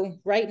go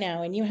right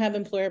now and you have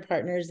employer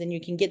partners, then you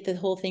can get the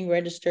whole thing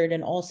registered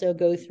and also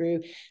go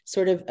through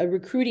sort of a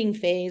recruiting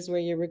phase where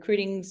you're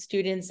recruiting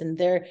students and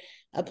they're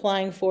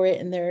applying for it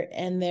and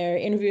they're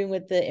interviewing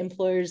with the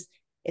employers.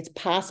 It's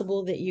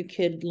possible that you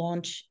could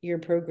launch your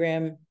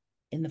program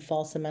in the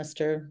fall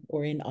semester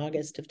or in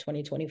August of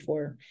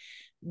 2024.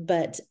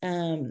 But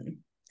there's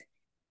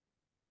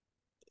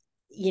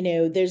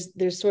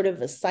sort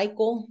of a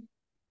cycle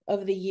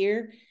of the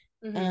year.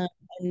 Mm-hmm.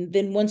 And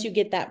then once you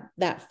get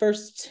that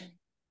first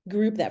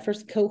group, that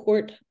first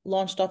cohort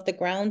launched off the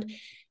ground,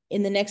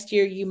 in the next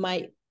year, you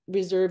might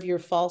reserve your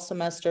fall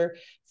semester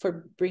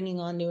for bringing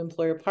on new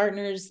employer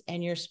partners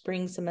and your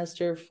spring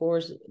semester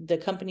for the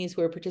companies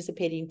who are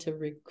participating to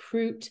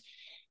recruit,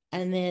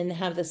 and then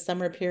have the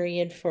summer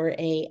period for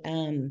a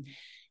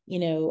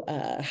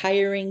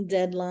hiring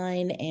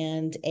deadline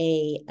and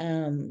a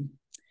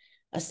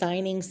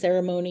signing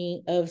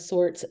ceremony of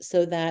sorts,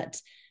 so that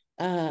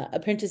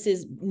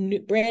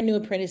brand new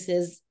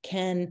apprentices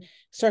can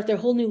start their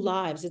whole new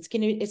lives. It's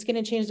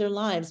gonna change their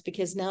lives,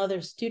 because now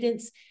they're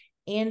students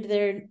and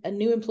they're a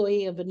new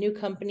employee of a new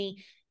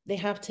company. They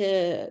have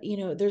to,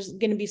 there's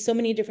going to be so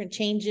many different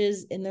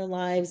changes in their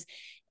lives,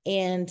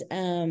 and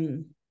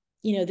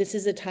this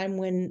is a time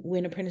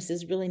when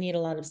apprentices really need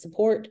a lot of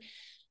support,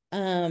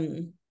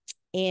 so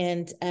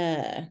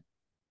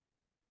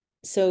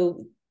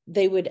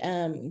they would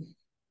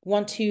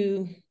want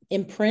to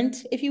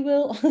imprint, if you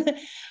will,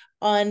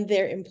 on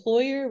their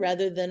employer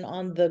rather than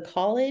on the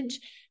college.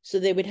 So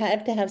they would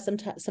have to have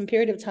some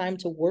period of time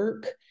to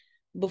work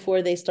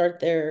before they start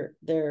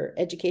their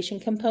education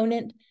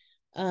component.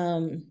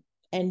 And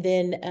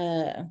then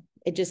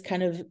it just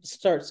kind of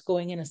starts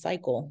going in a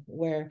cycle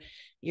where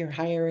you're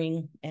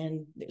hiring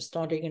and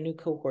starting a new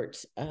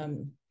cohort.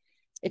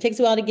 It takes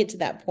a while to get to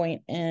that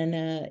point,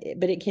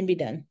 but it can be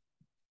done.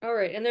 All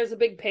right. And there's a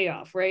big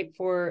payoff, right,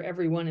 for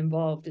everyone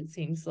involved, it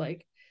seems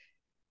like.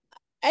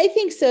 I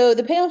think so.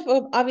 The payoff,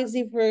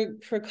 obviously,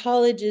 for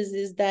colleges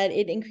is that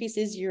it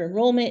increases your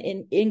enrollment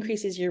and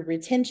increases your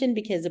retention,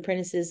 because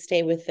apprentices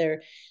stay with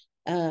their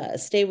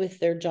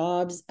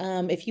jobs.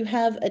 If you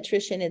have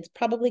attrition, it's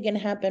probably going to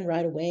happen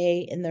right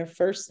away in their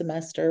first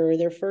semester or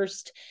their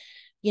first,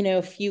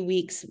 few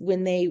weeks,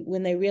 when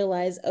they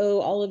realize, oh,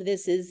 all of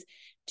this is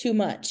too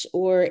much,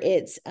 or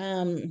it's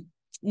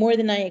more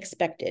than I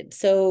expected.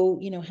 So,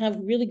 have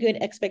really good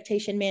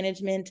expectation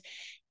management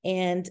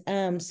and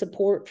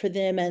support for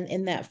them and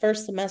in that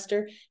first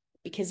semester,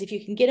 because if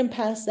you can get them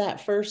past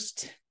that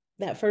first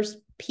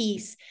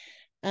piece,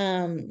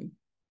 they're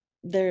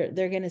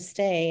going to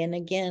stay. And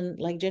again,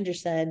 like Ginger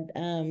said,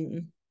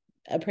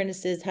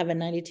 apprentices have a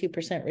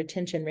 92%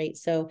 retention rate,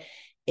 so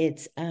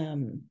it's a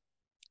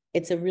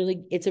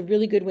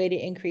really good way to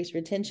increase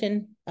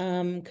retention,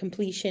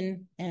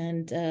 completion,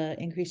 and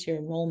increase your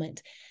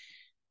enrollment.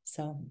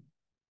 So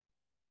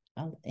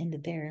I'll end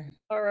it there.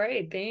 All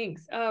right,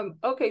 thanks.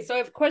 Okay, so I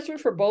have a question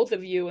for both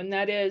of you, and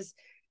that is,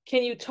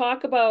 can you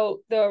talk about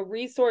the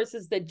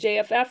resources that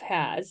JFF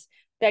has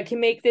that can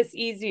make this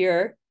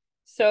easier?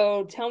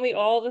 So tell me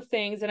all the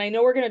things, and I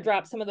know we're going to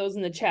drop some of those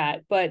in the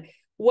chat, but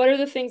what are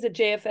the things that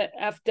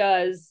JFF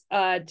does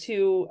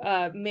to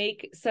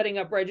make setting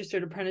up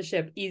registered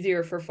apprenticeship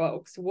easier for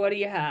folks? What do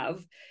you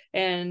have?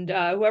 And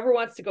whoever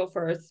wants to go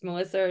first,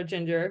 Melissa or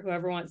Ginger,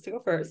 whoever wants to go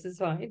first is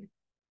fine.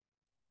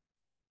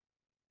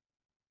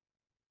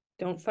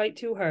 Don't fight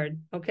too hard.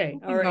 Okay.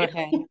 All right.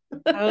 Okay.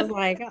 I was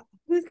like,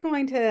 who's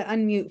going to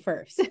unmute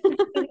first?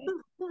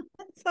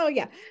 So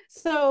yeah.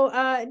 So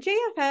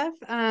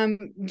JFF,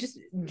 just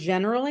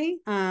generally,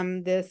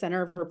 the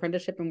Center for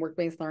Apprenticeship and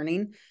Work-Based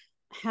Learning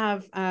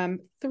have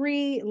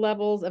 3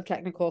 levels of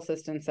technical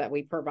assistance that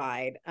we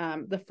provide.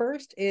 The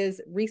first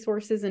is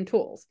resources and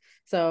tools.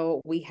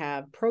 So we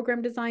have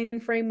program design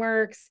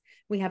frameworks,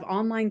 we have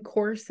online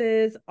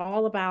courses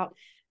all about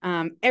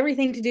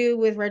everything to do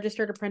with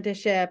registered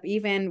apprenticeship.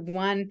 Even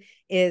one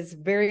is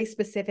very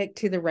specific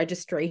to the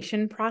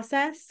registration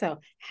process. So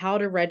how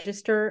to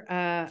register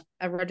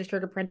a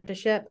registered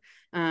apprenticeship.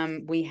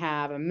 We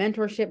have a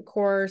mentorship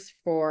course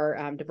for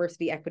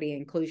diversity, equity,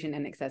 inclusion,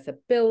 and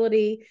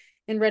accessibility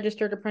in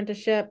registered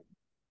apprenticeship.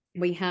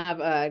 We have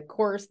a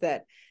course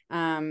that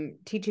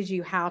teaches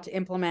you how to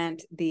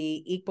implement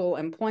the equal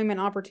employment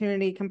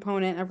opportunity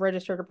component of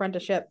registered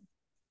apprenticeship.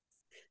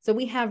 So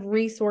we have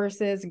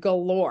resources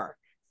galore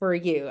for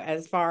you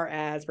as far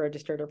as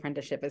registered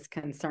apprenticeship is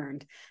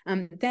concerned.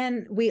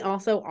 Then we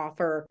also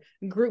offer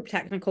group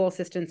technical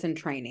assistance and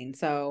training.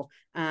 So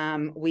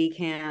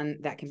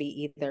that can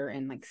be either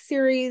in like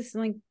series,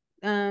 like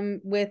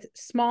with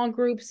small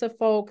groups of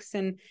folks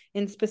and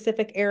in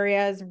specific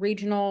areas,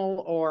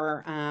 regional,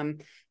 or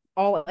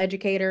all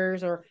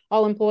educators or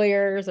all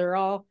employers or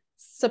all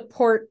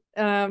support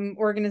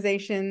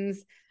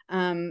organizations.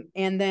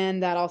 And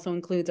then that also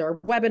includes our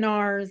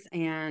webinars,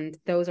 and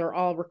those are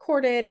all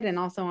recorded and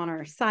also on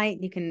our site.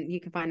 You can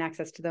find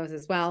access to those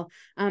as well.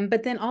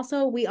 But then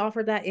also we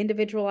offer that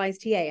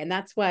individualized TA, and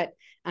that's what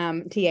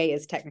TA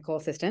is, technical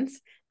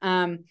assistance.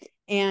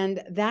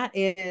 And that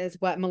is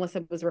what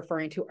Melissa was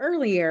referring to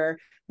earlier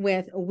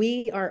with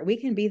we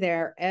can be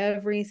there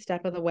every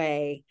step of the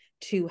way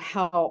to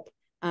help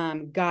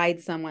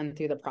guide someone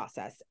through the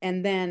process.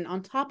 And then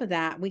on top of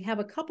that, we have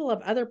a couple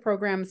of other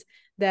programs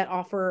that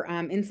offer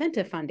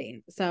incentive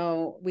funding.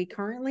 So we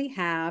currently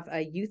have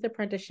a youth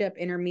apprenticeship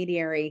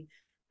intermediary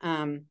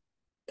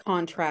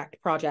contract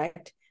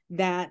project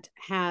that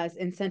has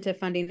incentive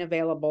funding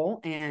available,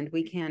 and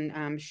we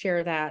can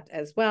share that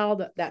as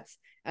well. That's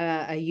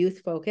a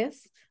youth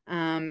focus,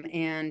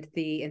 and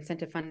the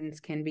incentive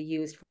funds can be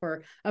used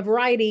for a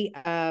variety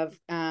of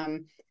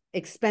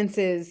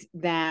expenses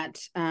that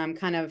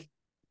kind of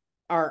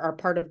are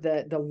part of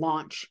the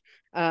launch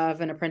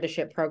of an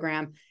apprenticeship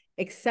program,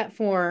 except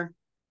for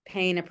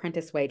paying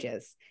apprentice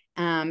wages.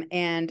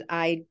 And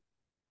I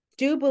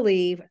do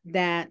believe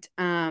that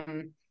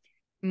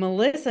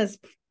Melissa's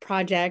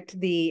project,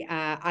 the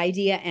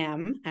Idea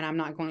M, and I'm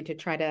not going to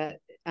try to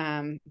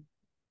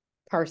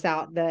parse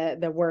out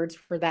the words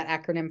for that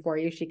acronym for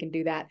you. She can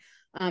do that.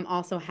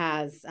 Also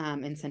has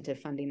incentive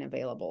funding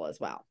available as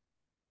well.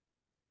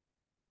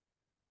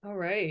 All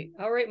right,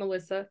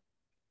 Melissa.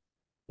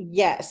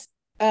 Yes.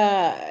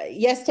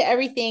 Yes to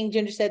everything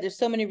Ginger said. There's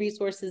so many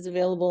resources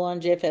available on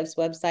JFF's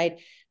website,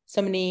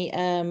 so many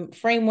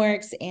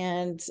frameworks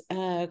and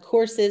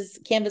courses,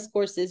 Canvas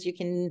courses. You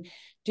can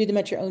do them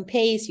at your own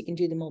pace. You can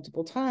do them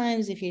multiple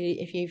times if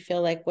you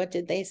feel like, what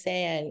did they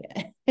say?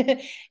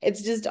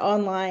 It's just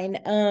online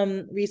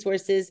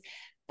resources.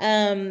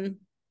 And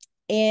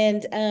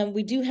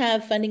we do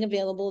have funding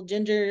available.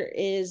 Ginger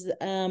is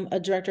a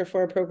director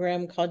for a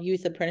program called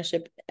Youth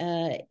Apprenticeship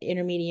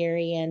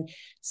Intermediary. And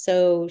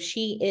so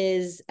she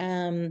is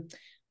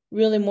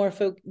really more,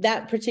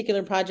 that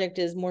particular project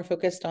is more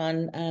focused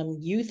on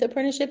youth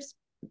apprenticeships.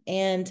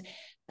 And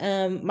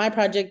my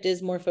project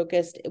is more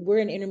focused, we're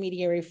an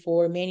intermediary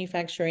for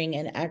manufacturing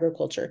and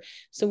agriculture.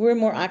 So we're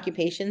more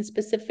occupation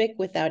specific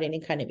without any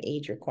kind of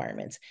age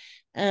requirements.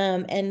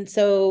 And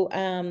so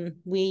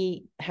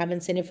we have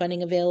incentive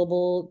funding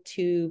available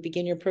to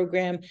begin your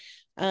program.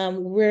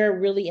 We're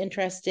really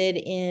interested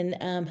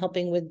in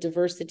helping with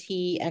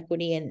diversity,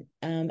 equity,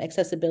 and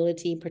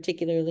accessibility,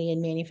 particularly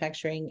in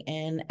manufacturing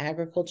and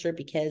agriculture,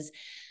 because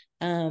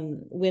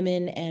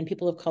women and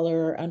people of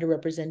color are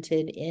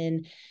underrepresented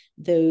in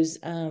those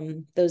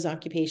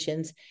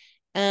occupations.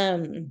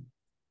 We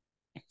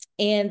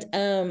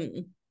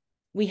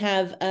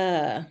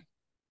have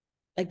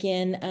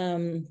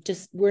again,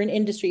 just we're an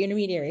industry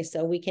intermediary,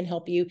 so we can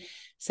help you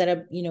set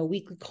up,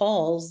 weekly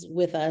calls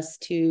with us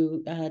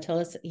to tell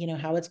us,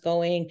 how it's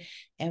going,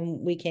 and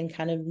we can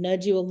kind of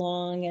nudge you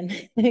along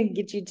and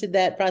get you to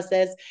that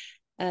process,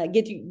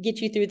 get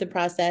you through the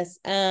process.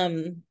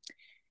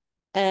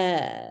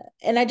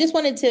 And I just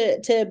wanted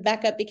to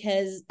back up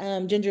because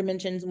Ginger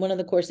mentions one of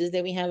the courses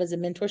that we have is a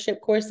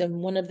mentorship course, and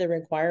one of the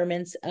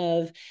requirements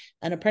of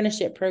an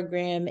apprenticeship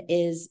program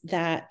is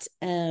that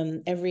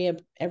every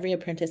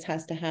apprentice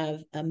has to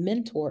have a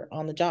mentor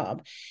on the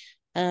job.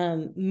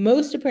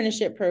 Most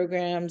apprenticeship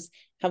programs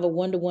have a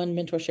 1-to-1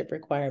 mentorship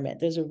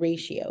requirement. There's a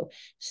ratio.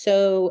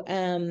 So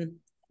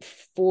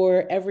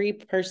for every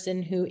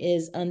person who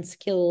is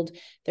unskilled,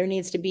 there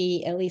needs to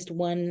be at least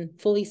one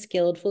fully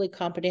skilled, fully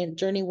competent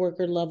journey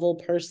worker level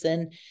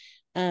person,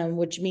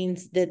 which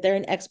means that they're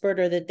an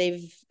expert or that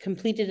they've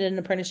completed an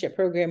apprenticeship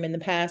program in the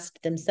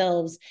past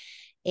themselves.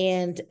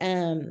 And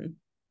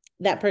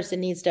that person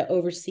needs to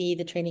oversee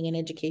the training and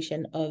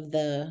education of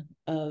their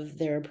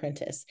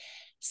apprentice.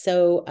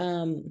 So,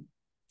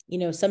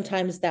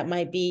 sometimes that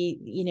might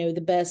be, the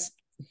best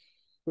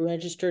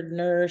registered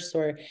nurse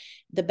or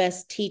the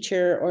best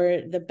teacher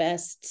or the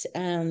best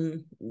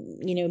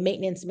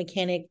maintenance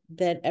mechanic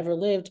that ever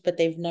lived, but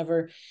they've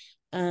never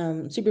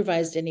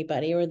supervised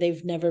anybody, or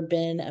they've never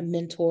been a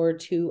mentor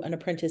to an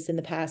apprentice in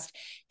the past.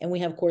 And we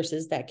have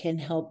courses that can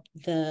help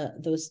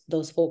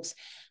those folks.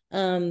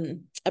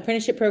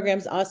 Apprenticeship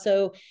programs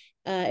also,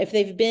 if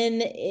they've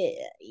been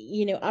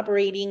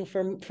operating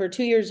for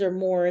 2 years or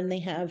more and they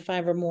have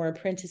 5 or more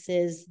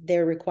apprentices,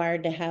 they're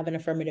required to have an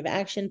affirmative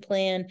action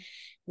plan.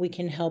 We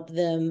can help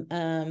them,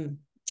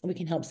 we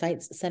can help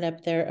sites set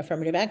up their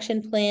affirmative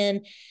action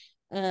plan.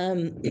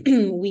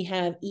 We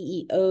have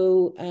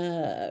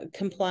EEO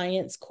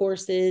compliance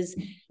courses.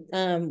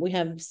 We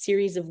have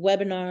series of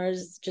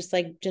webinars, just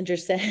like Ginger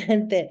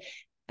said, that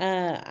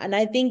and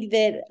I think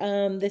that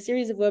the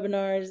series of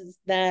webinars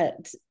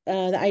that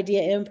the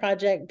Idea M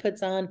project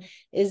puts on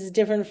is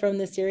different from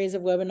the series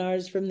of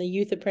webinars from the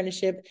youth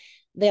apprenticeship.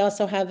 They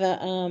also have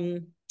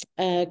a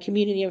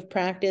community of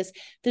practice.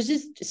 There's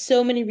just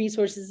so many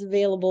resources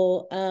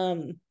available.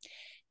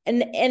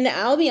 And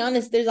I'll be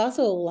honest, there's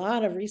also a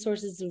lot of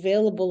resources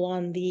available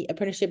on the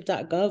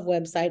apprenticeship.gov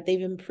website.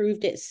 They've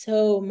improved it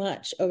so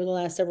much over the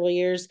last several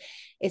years.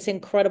 It's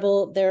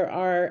incredible.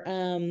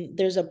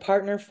 There's a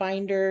partner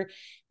finder.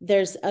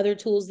 There's other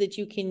tools that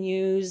you can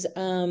use,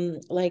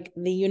 like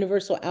the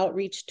universal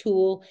outreach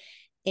tool.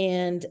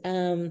 And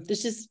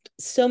there's just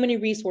so many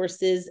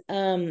resources.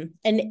 And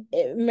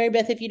Mary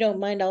Beth, if you don't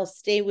mind, I'll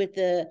stay with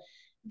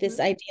this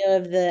idea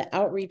of the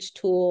outreach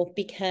tool,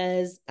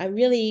 because I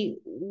really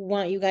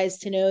want you guys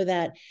to know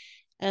that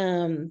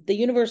the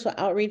universal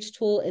outreach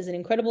tool is an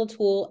incredible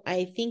tool.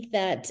 I think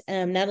that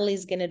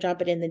Natalie's going to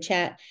drop it in the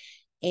chat,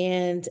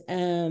 and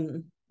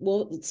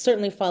we'll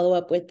certainly follow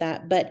up with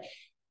that. But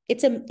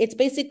it's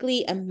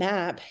basically a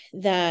map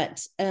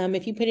that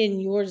if you put in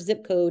your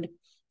zip code,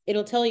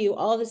 it'll tell you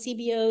all the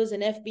CBOs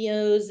and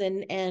FBOs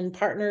and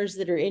partners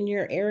that are in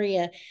your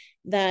area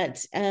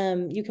that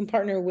you can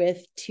partner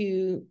with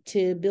to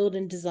build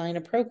and design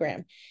a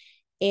program.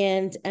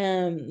 And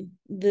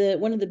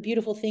one of the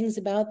beautiful things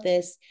about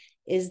this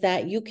is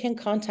that you can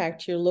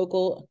contact your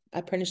local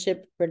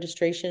apprenticeship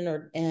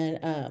registration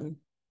and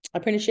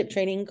apprenticeship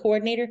training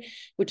coordinator,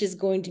 which is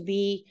going to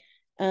be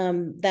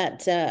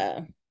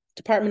that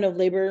Department of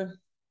Labor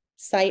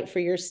site for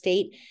your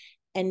state.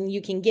 And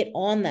you can get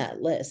on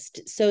that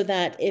list, so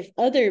that if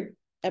other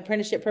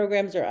apprenticeship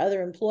programs or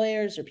other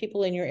employers or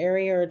people in your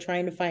area are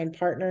trying to find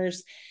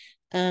partners,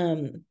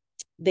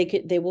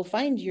 they will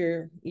find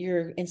your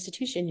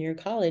institution, your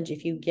college,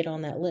 if you get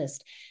on that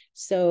list.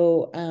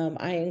 So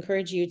I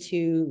encourage you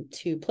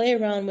to play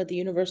around with the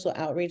universal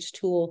outreach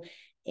tool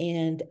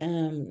and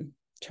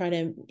try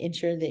to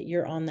ensure that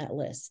you're on that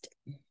list.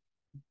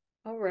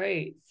 All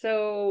right.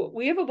 So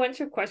we have a bunch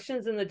of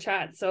questions in the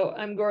chat. So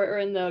or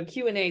in the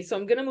Q&A. So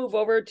I'm going to move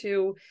over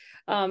to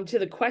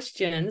the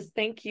questions.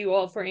 Thank you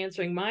all for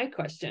answering my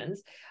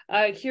questions.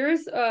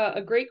 Here's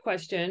a great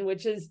question,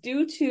 which is,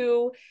 due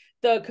to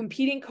the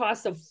competing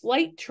costs of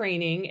flight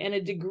training and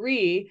a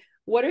degree,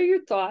 what are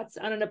your thoughts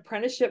on an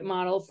apprenticeship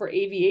model for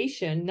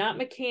aviation, not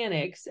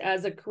mechanics,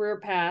 as a career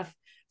path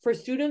for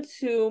students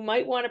who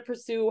might want to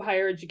pursue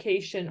higher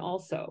education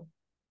also?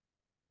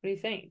 What do you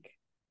think?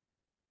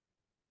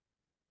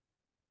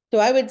 So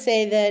I would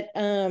say that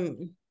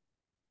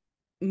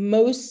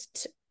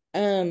most, I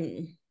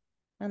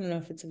don't know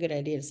if it's a good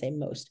idea to say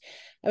most,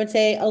 I would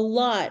say a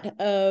lot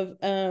of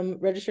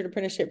registered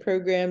apprenticeship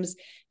programs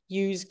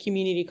use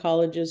community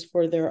colleges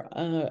for their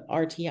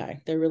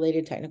RTI, their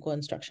related technical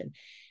instruction.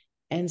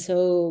 And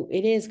so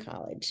it is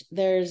college.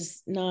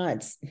 There's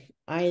not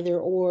either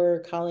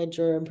or college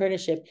or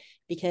apprenticeship,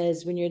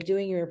 because when you're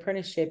doing your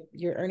apprenticeship,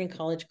 you're earning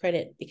college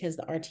credit because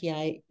the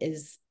RTI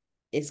is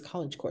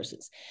college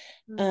courses.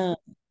 Mm-hmm.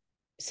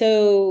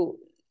 So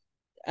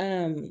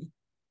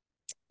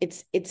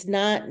it's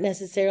not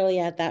necessarily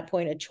at that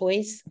point a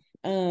choice.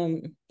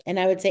 And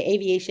I would say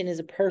aviation is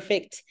a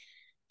perfect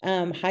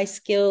high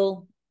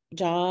skill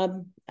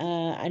job.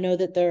 I know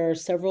that there are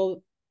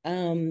several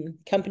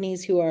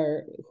companies who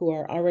are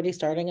already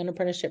starting an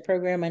apprenticeship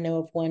program. I know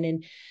of one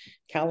in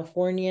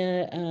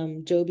California,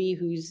 Joby,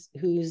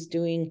 who's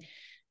doing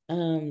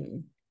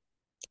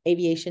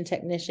aviation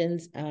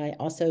technicians. I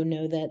also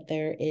know that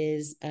there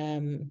is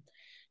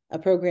a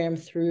program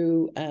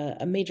through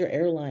a major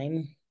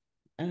airline,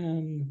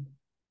 and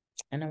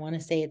I want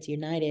to say it's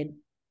United,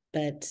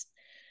 but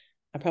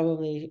I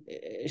probably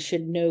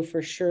should know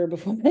for sure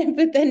before I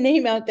put the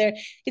name out there.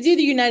 It's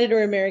either United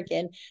or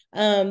American.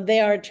 They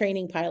are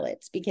training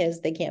pilots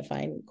because they can't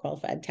find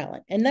qualified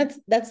talent. And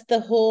that's the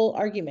whole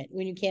argument.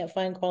 When you can't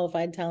find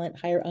qualified talent,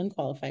 hire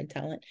unqualified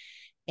talent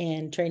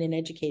and train and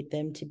educate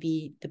them to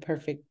be the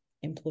perfect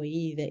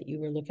employee that you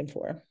were looking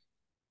for.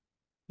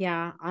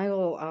 Yeah,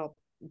 I'll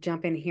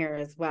jump in here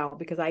as well,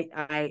 because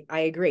I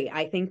agree.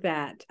 I think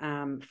that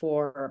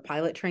for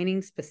pilot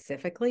training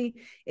specifically,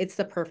 it's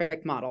the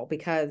perfect model,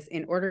 because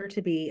in order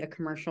to be a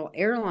commercial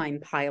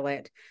airline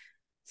pilot,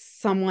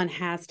 someone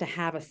has to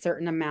have a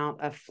certain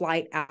amount of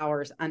flight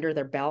hours under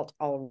their belt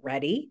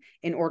already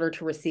in order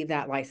to receive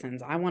that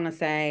license. I want to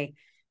say,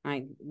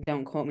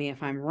 don't quote me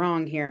if I'm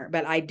wrong here,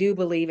 but I do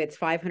believe it's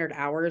 500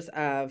 hours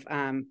of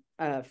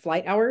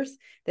flight hours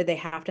that they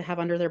have to have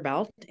under their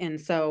belt. And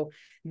so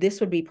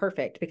this would be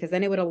perfect, because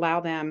then it would allow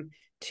them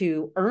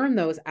to earn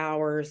those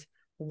hours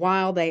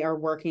while they are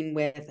working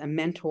with a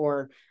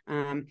mentor.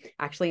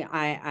 Actually,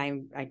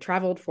 I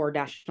traveled for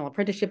National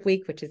Apprenticeship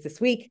Week, which is this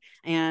week,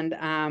 and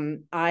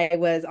I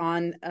was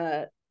on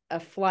a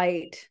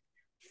flight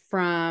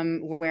from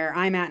where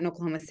I'm at in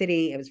Oklahoma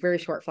City. It was a very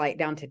short flight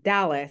down to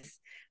Dallas,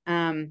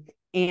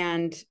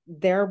 and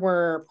there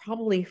were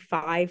probably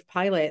 5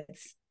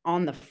 pilots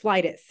on the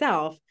flight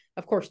itself.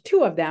 Of course,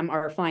 2 of them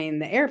are flying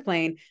the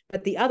airplane,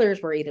 but the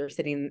others were either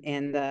sitting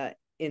in the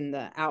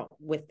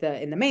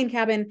main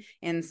cabin,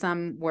 and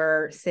some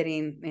were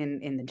sitting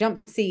in the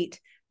jump seat.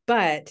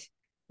 But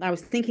I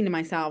was thinking to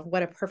myself,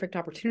 what a perfect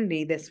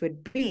opportunity this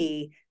would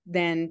be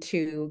then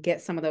to get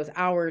some of those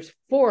hours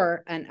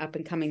for an up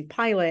and coming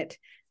pilot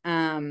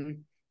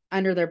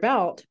under their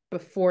belt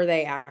before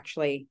they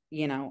actually,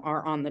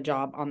 are on the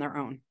job on their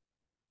own.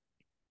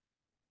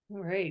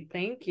 All right.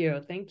 Thank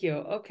you.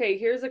 Okay.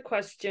 Here's a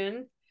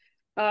question.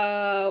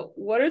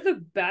 What are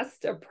the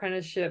best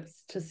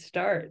apprenticeships to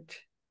start?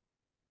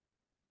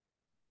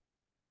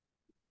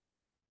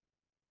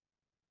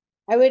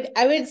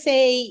 I would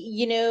say,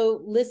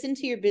 listen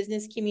to your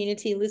business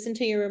community, listen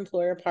to your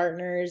employer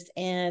partners,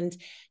 and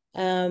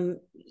ask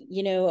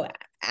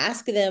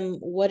them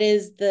what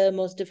is the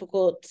most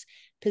difficult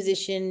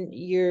position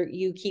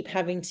you keep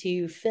having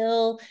to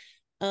fill.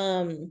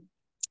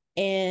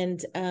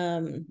 And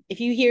if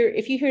you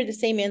hear the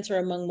same answer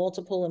among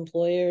multiple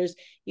employers,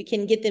 you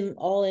can get them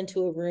all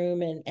into a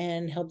room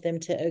and help them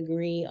to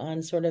agree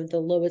on sort of the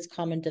lowest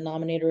common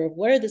denominator of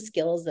what are the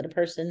skills that a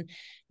person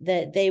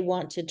that they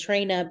want to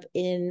train up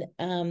in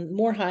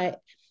more high,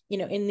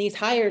 in these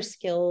higher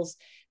skills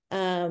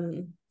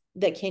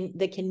that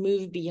can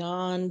move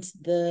beyond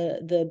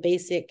the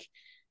basic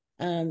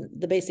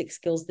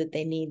skills that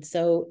they need.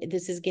 So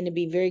this is going to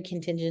be very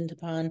contingent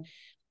upon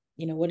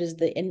what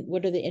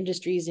are the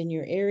industries in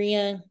your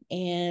area,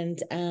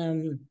 and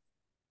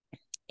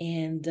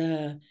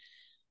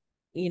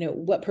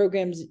what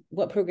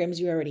programs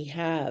you already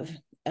have.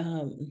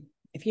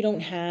 If you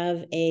don't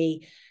have a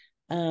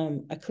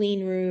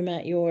clean room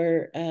at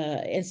your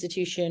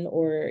institution,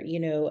 or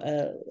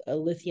a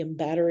lithium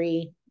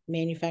battery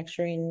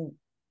manufacturing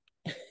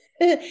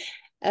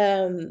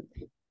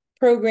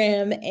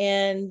program,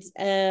 and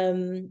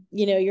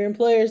your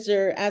employers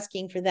are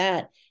asking for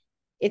that,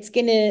 it's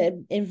going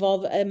to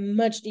involve a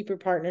much deeper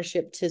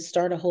partnership to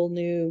start a whole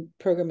new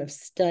program of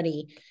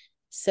study.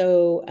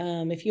 So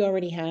if you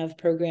already have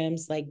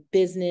programs like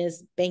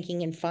business,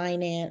 banking and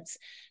finance,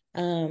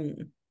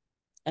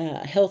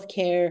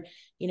 healthcare,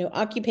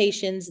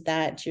 occupations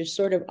that you're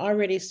sort of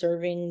already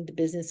serving the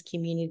business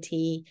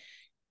community,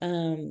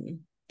 then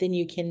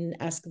you can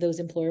ask those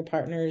employer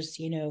partners,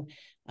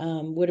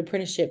 would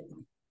apprenticeship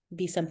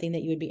be something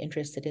that you would be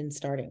interested in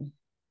starting?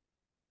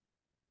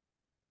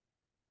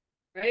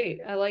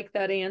 Great. I like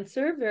that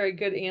answer. Very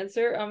good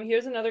answer.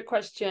 Here's another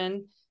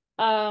question.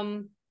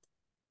 How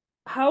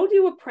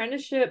do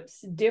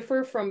apprenticeships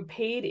differ from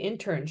paid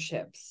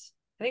internships?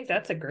 I think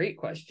that's a great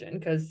question,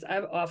 because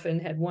I've often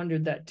had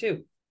wondered that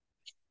too.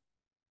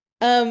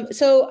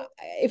 So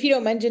if you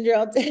don't mind,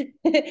 Ginger,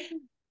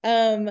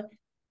 an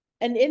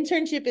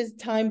internship is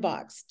time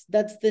boxed.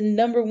 That's the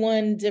number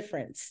one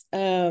difference.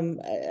 An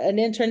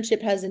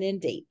internship has an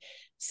end date.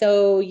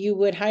 So you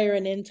would hire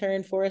an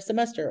intern for a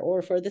semester,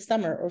 or for the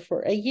summer, or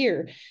for a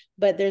year,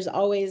 but there's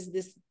always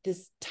this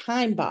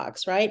time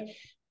box, right?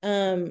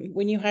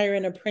 When you hire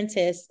an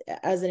apprentice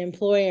as an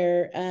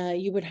employer,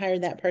 you would hire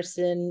that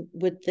person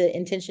with the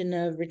intention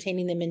of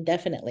retaining them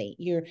indefinitely.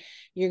 You're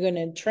going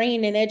to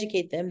train and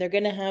educate them. They're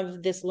going to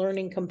have this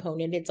learning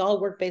component. It's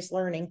all work-based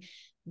learning,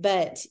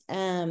 but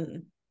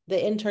the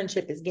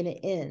internship is going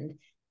to end.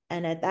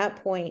 And at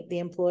that point, the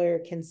employer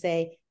can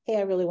say, hey,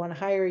 I really want to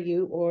hire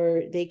you,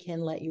 or they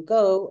can let you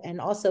go.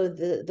 And also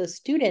the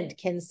student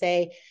can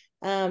say,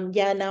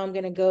 yeah, now I'm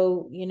going to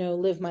go,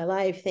 live my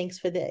life. Thanks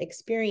for the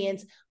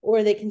experience.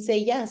 Or they can say,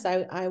 yes,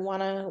 I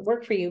want to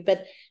work for you.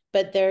 But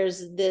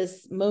there's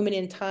this moment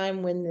in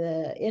time when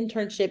the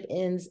internship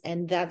ends,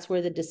 and that's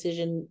where the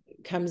decision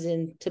comes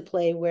into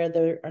play,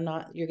 whether or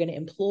not you're going to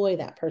employ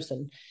that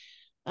person.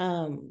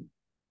 An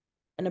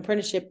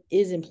apprenticeship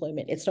is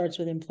employment. It starts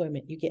with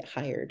employment. You get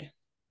hired.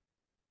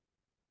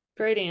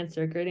 Great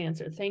answer. Great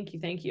answer. Thank you.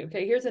 Thank you.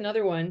 Okay, here's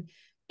another one.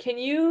 Can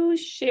you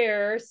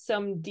share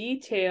some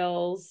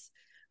details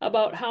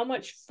about how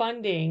much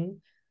funding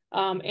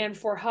and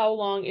for how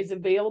long is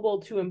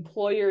available to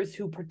employers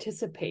who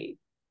participate?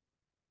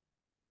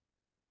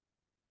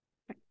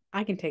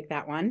 I can take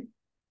that one.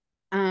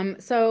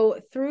 So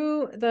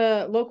through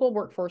the local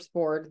workforce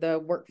board, the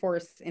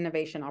Workforce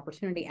Innovation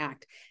Opportunity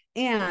Act,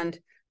 and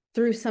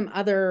through some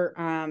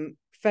other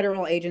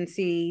federal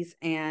agencies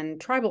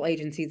and tribal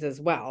agencies as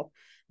well,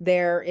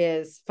 there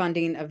is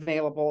funding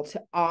available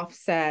to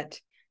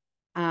offset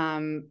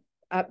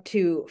up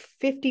to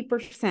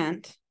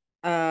 50%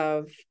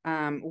 of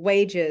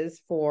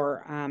wages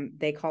for,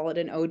 they call it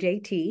an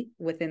OJT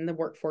within the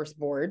workforce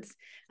boards.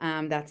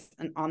 That's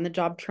an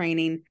on-the-job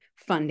training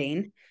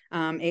funding.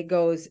 It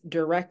goes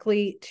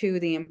directly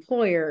to the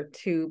employer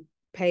to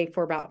pay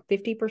for about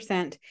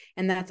 50%,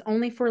 and that's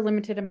only for a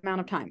limited amount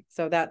of time.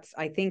 So that's,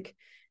 I think,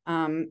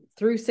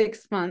 through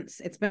 6 months.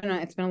 It's been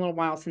a little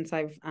while since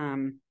I've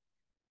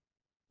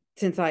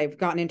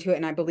gotten into it,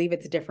 and I believe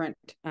it's different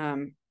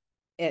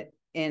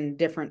in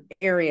different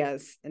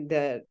areas.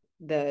 The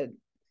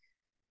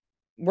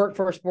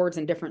workforce boards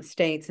in different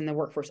states and the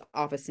workforce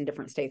office in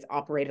different states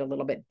operate a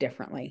little bit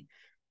differently,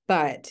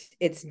 but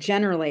it's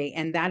generally,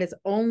 and that is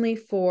only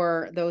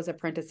for those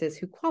apprentices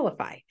who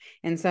qualify.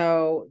 And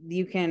so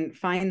you can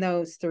find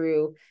those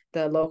through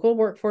the local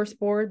workforce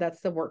board. That's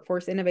the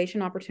Workforce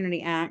Innovation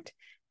Opportunity Act.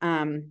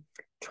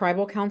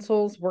 Tribal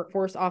councils,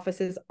 workforce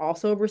offices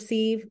also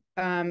receive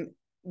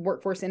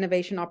Workforce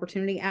Innovation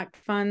Opportunity Act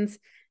funds.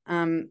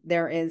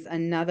 There is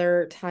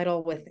another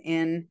title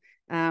within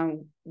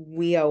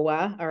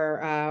WIOA,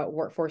 or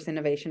Workforce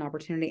Innovation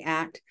Opportunity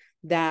Act,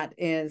 that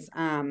is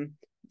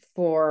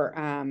for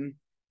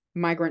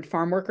migrant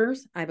farm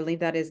workers. I believe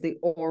that is the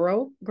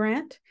ORO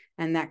grant,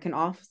 and that can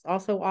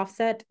also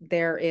offset.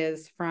 There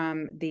is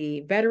from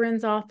the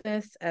Veterans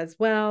Office as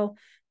well.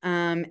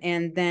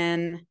 And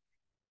then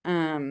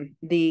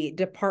the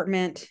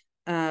Department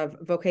of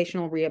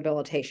Vocational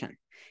Rehabilitation.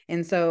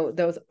 And so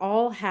those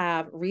all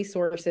have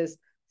resources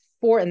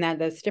for, and that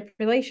the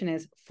stipulation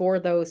is for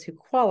those who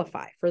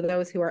qualify, for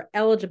those who are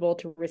eligible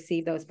to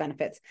receive those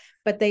benefits,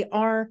 but they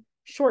are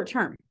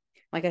short-term.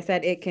 Like I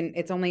said,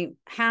 it's only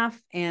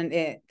half and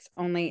it's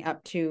only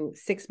up to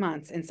 6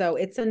 months. And so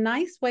it's a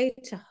nice way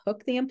to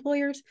hook the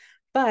employers.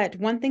 But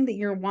one thing that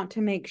you want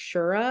to make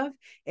sure of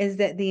is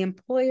that the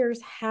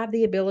employers have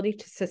the ability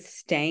to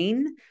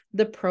sustain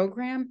the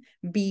program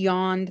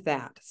beyond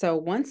that. So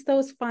once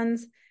those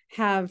funds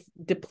have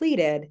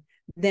depleted,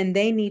 then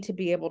they need to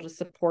be able to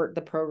support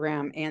the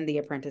program and the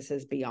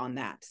apprentices beyond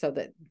that, so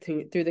that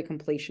through the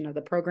completion of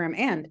the program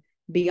and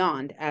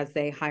beyond, as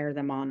they hire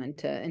them on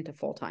into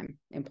full-time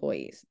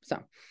employees.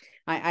 So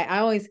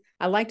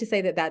I like to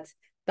say that that's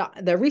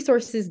the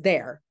resource is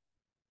there,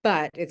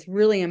 but it's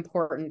really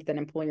important that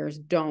employers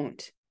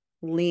don't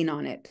lean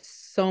on it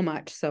so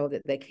much so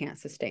that they can't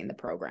sustain the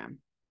program.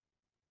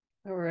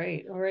 All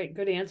right.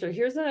 Good answer.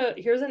 Here's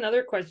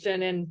another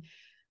question.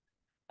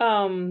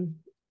 And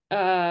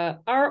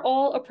are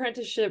all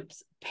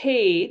apprenticeships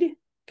paid?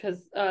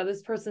 Because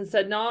this person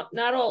said not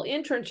all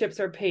internships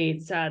are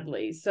paid,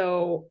 sadly.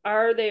 So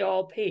are they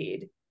all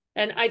paid?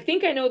 And I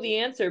think I know the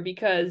answer,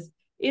 because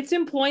it's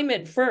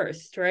employment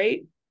first,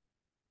 right?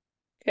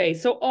 Okay,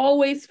 so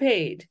always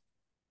paid.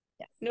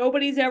 Yes.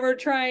 Nobody's ever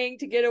trying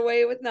to get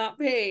away with not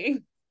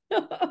paying.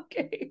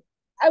 Okay.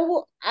 I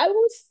will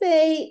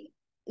say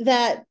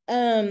that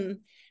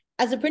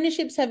as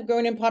apprenticeships have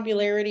grown in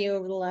popularity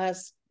over the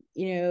last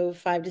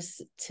 5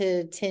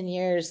 to 10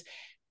 years,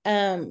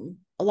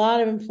 a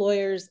lot of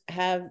employers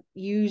have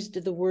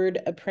used the word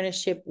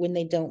apprenticeship when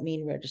they don't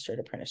mean registered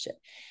apprenticeship,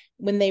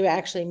 when they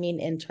actually mean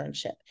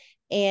internship.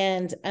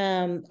 And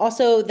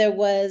also there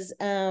was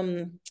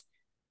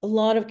a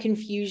lot of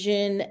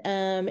confusion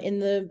in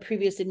the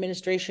previous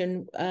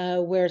administration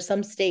where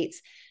some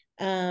states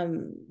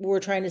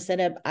were trying to set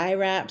up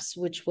IRAPs,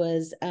 which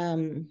was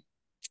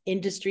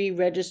industry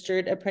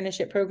registered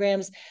apprenticeship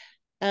programs.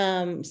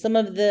 Some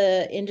of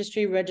the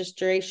industry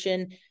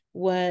registration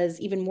was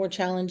even more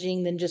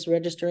challenging than just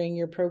registering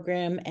your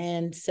program.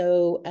 And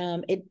so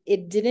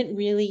it didn't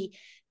really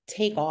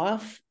take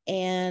off.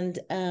 And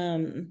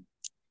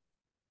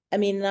I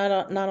mean,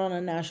 not on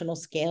a national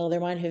scale. There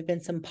might have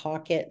been some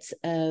pockets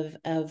of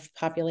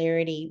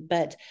popularity,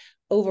 but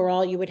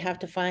overall, you would have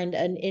to find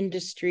an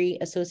industry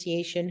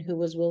association who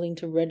was willing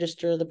to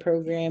register the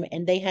program,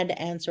 and they had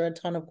to answer a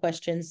ton of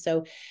questions.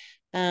 So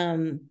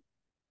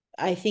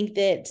I think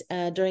that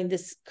during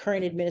this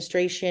current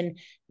administration,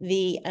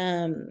 there's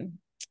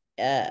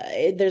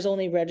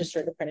only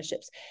registered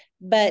apprenticeships,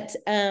 but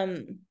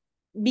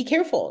be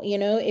careful,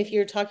 if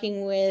you're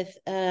talking with,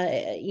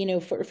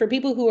 for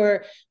people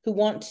who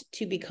want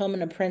to become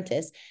an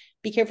apprentice,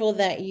 be careful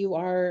that you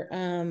are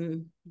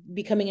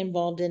becoming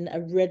involved in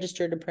a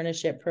registered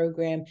apprenticeship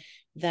program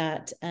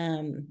that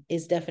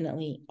is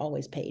definitely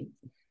always paid.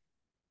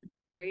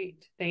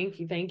 Great. Thank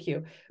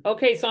you.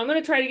 Okay, so I'm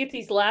going to try to get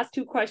these last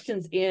two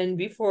questions in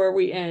before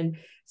we end.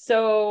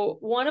 So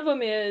one of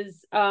them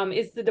is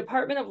the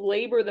Department of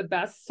Labor the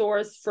best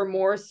source for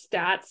more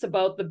stats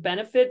about the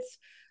benefits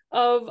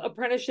of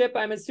apprenticeship?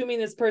 I'm assuming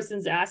this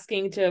person's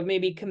asking to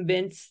maybe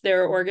convince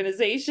their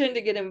organization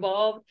to get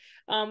involved.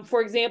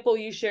 For example,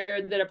 you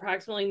shared that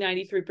approximately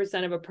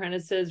 93% of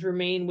apprentices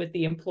remain with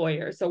the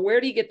employer. So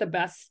where do you get the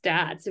best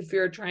stats if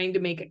you're trying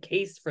to make a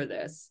case for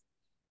this?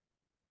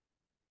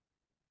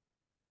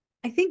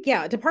 I think,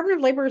 yeah, Department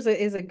of Labor is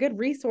a good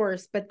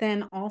resource, but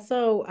then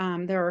also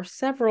there are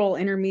several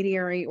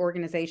intermediary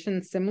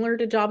organizations similar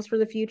to Jobs for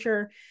the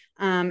Future.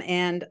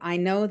 And I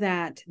know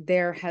that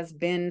there has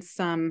been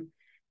some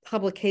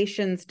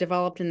publications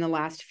developed in the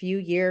last few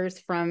years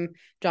from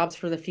Jobs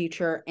for the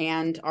Future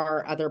and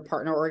our other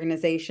partner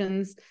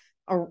organizations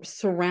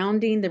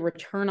surrounding the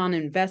return on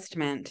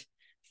investment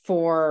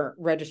for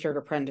registered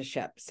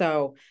apprenticeship.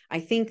 So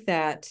I think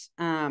that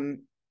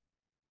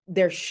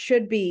there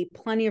should be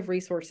plenty of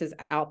resources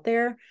out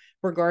there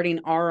regarding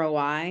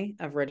ROI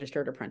of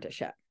registered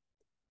apprenticeship.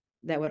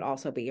 That would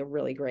also be a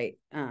really great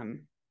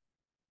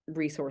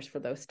resource for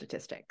those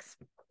statistics.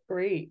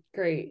 Great.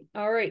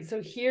 All right.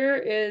 So here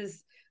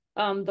is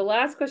the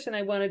last question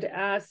I wanted to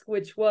ask,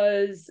 which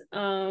was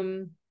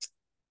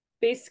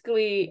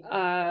basically,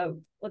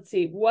 let's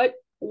see, what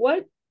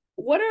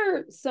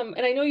are some,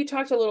 and I know you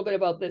talked a little bit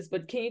about this,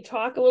 but can you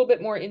talk a little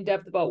bit more in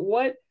depth about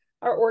what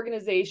are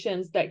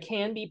organizations that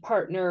can be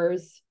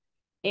partners,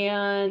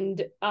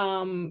 and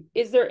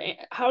is there,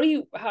 how do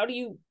you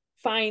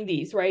find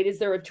these, right? Is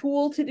there a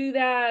tool to do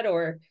that,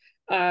 or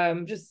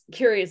just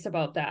curious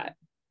about that?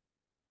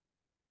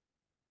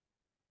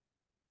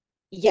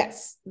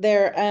 Yes,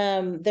 there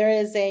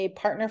is a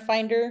partner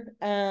finder,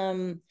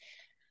 and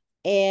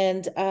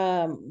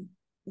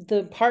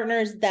the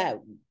partners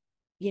that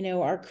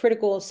are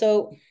critical.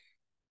 So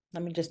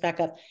let me just back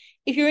up.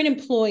 If you're an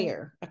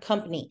employer, a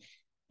company,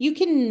 you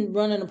can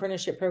run an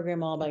apprenticeship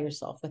program all by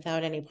yourself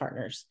without any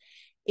partners.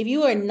 If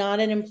you are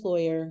not an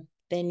employer,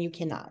 then you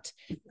cannot.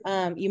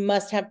 You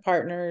must have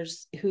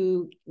partners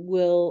who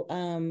will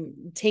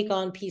take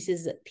on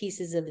pieces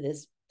of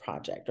this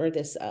project or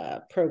this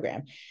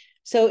program.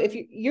 So if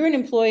you're an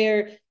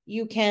employer,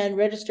 you can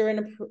register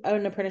an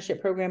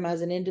apprenticeship program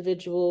as an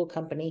individual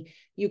company.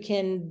 You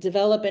can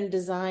develop and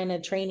design a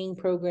training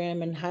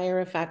program and hire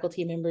a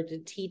faculty member to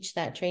teach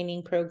that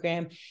training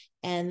program,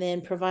 and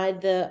then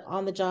provide the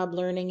on-the-job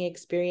learning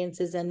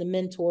experiences and the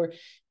mentor,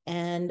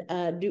 and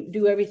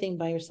do everything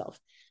by yourself.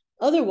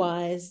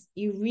 Otherwise,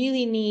 you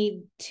really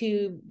need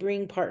to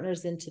bring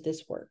partners into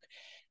this work.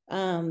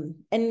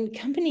 And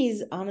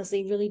companies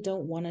honestly really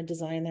don't want to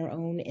design their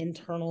own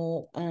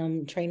internal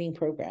training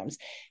programs.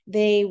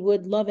 They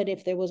would love it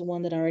if there was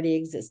one that already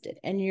existed,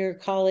 and your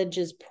college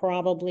is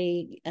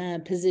probably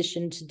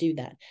positioned to do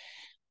that.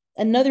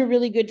 Another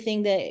really good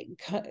thing that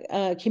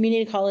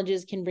community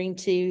colleges can bring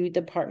to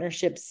the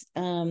partnerships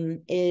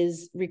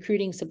is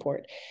recruiting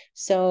support.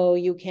 So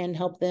you can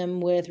help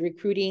them with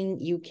recruiting.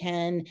 You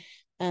can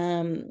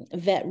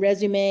vet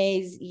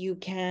resumes. You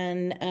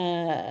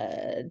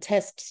can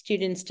test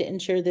students to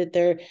ensure that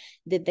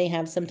they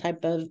have some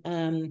type of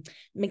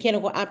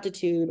mechanical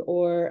aptitude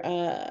or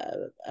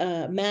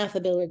math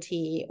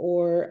ability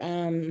or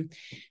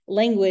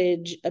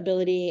language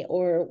ability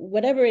or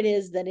whatever it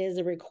is that is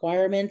a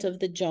requirement of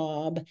the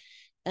job.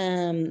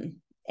 Community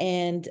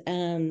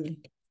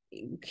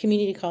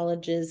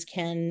colleges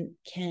can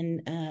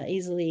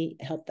easily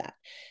help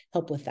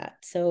with that.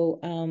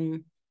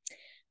 So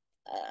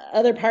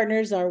other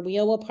partners are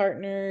WIOA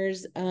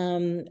partners,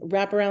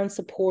 wraparound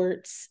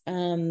supports.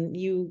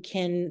 You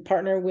can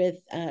partner with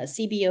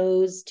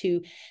CBOs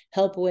to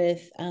help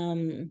with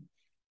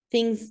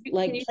things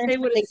like— Can you say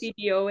what a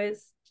CBO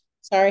is?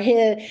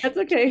 Sorry. That's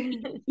okay.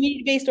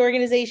 Community-based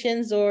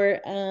organizations or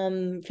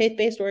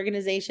faith-based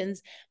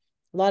organizations.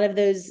 A lot of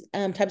those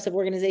types of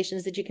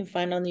organizations that you can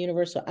find on the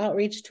Universal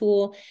Outreach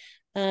Tool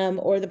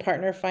or the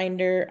Partner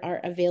Finder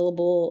are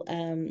available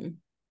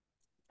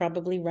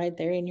probably right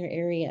there in your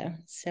area.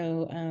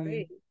 So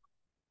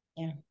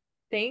yeah.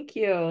 Thank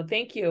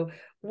you.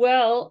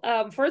 Well,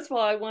 first of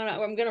all,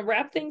 I'm going to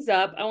wrap things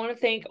up. I want to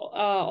thank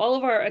all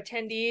of our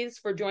attendees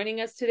for joining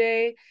us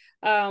today.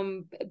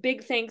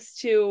 Big thanks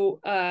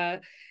to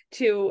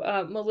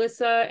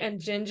Melissa and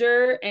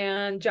Ginger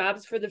and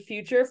Jobs for the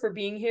Future for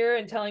being here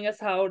and telling us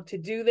how to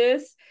do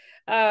this.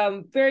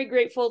 Very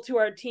grateful to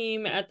our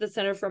team at the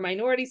Center for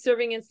Minority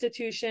Serving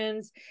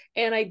Institutions.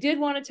 And I did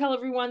want to tell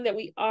everyone that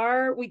we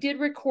did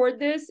record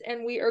this,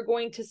 and we are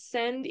going to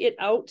send it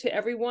out to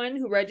everyone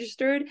who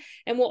registered.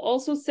 And we'll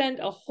also send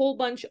a whole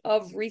bunch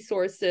of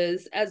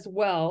resources as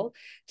well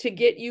to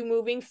get you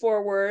moving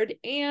forward.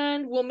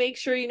 And we'll make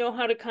sure you know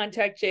how to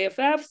contact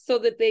JFF so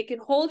that they can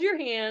hold your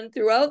hand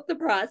throughout the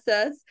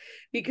process,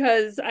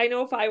 because I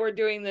know if I were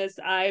doing this,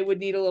 I would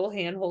need a little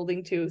hand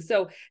holding too.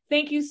 So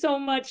thank you so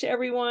much,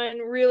 everyone.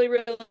 Really,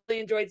 really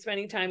enjoyed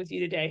spending time with you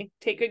today.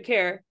 Take good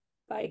care.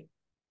 Bye.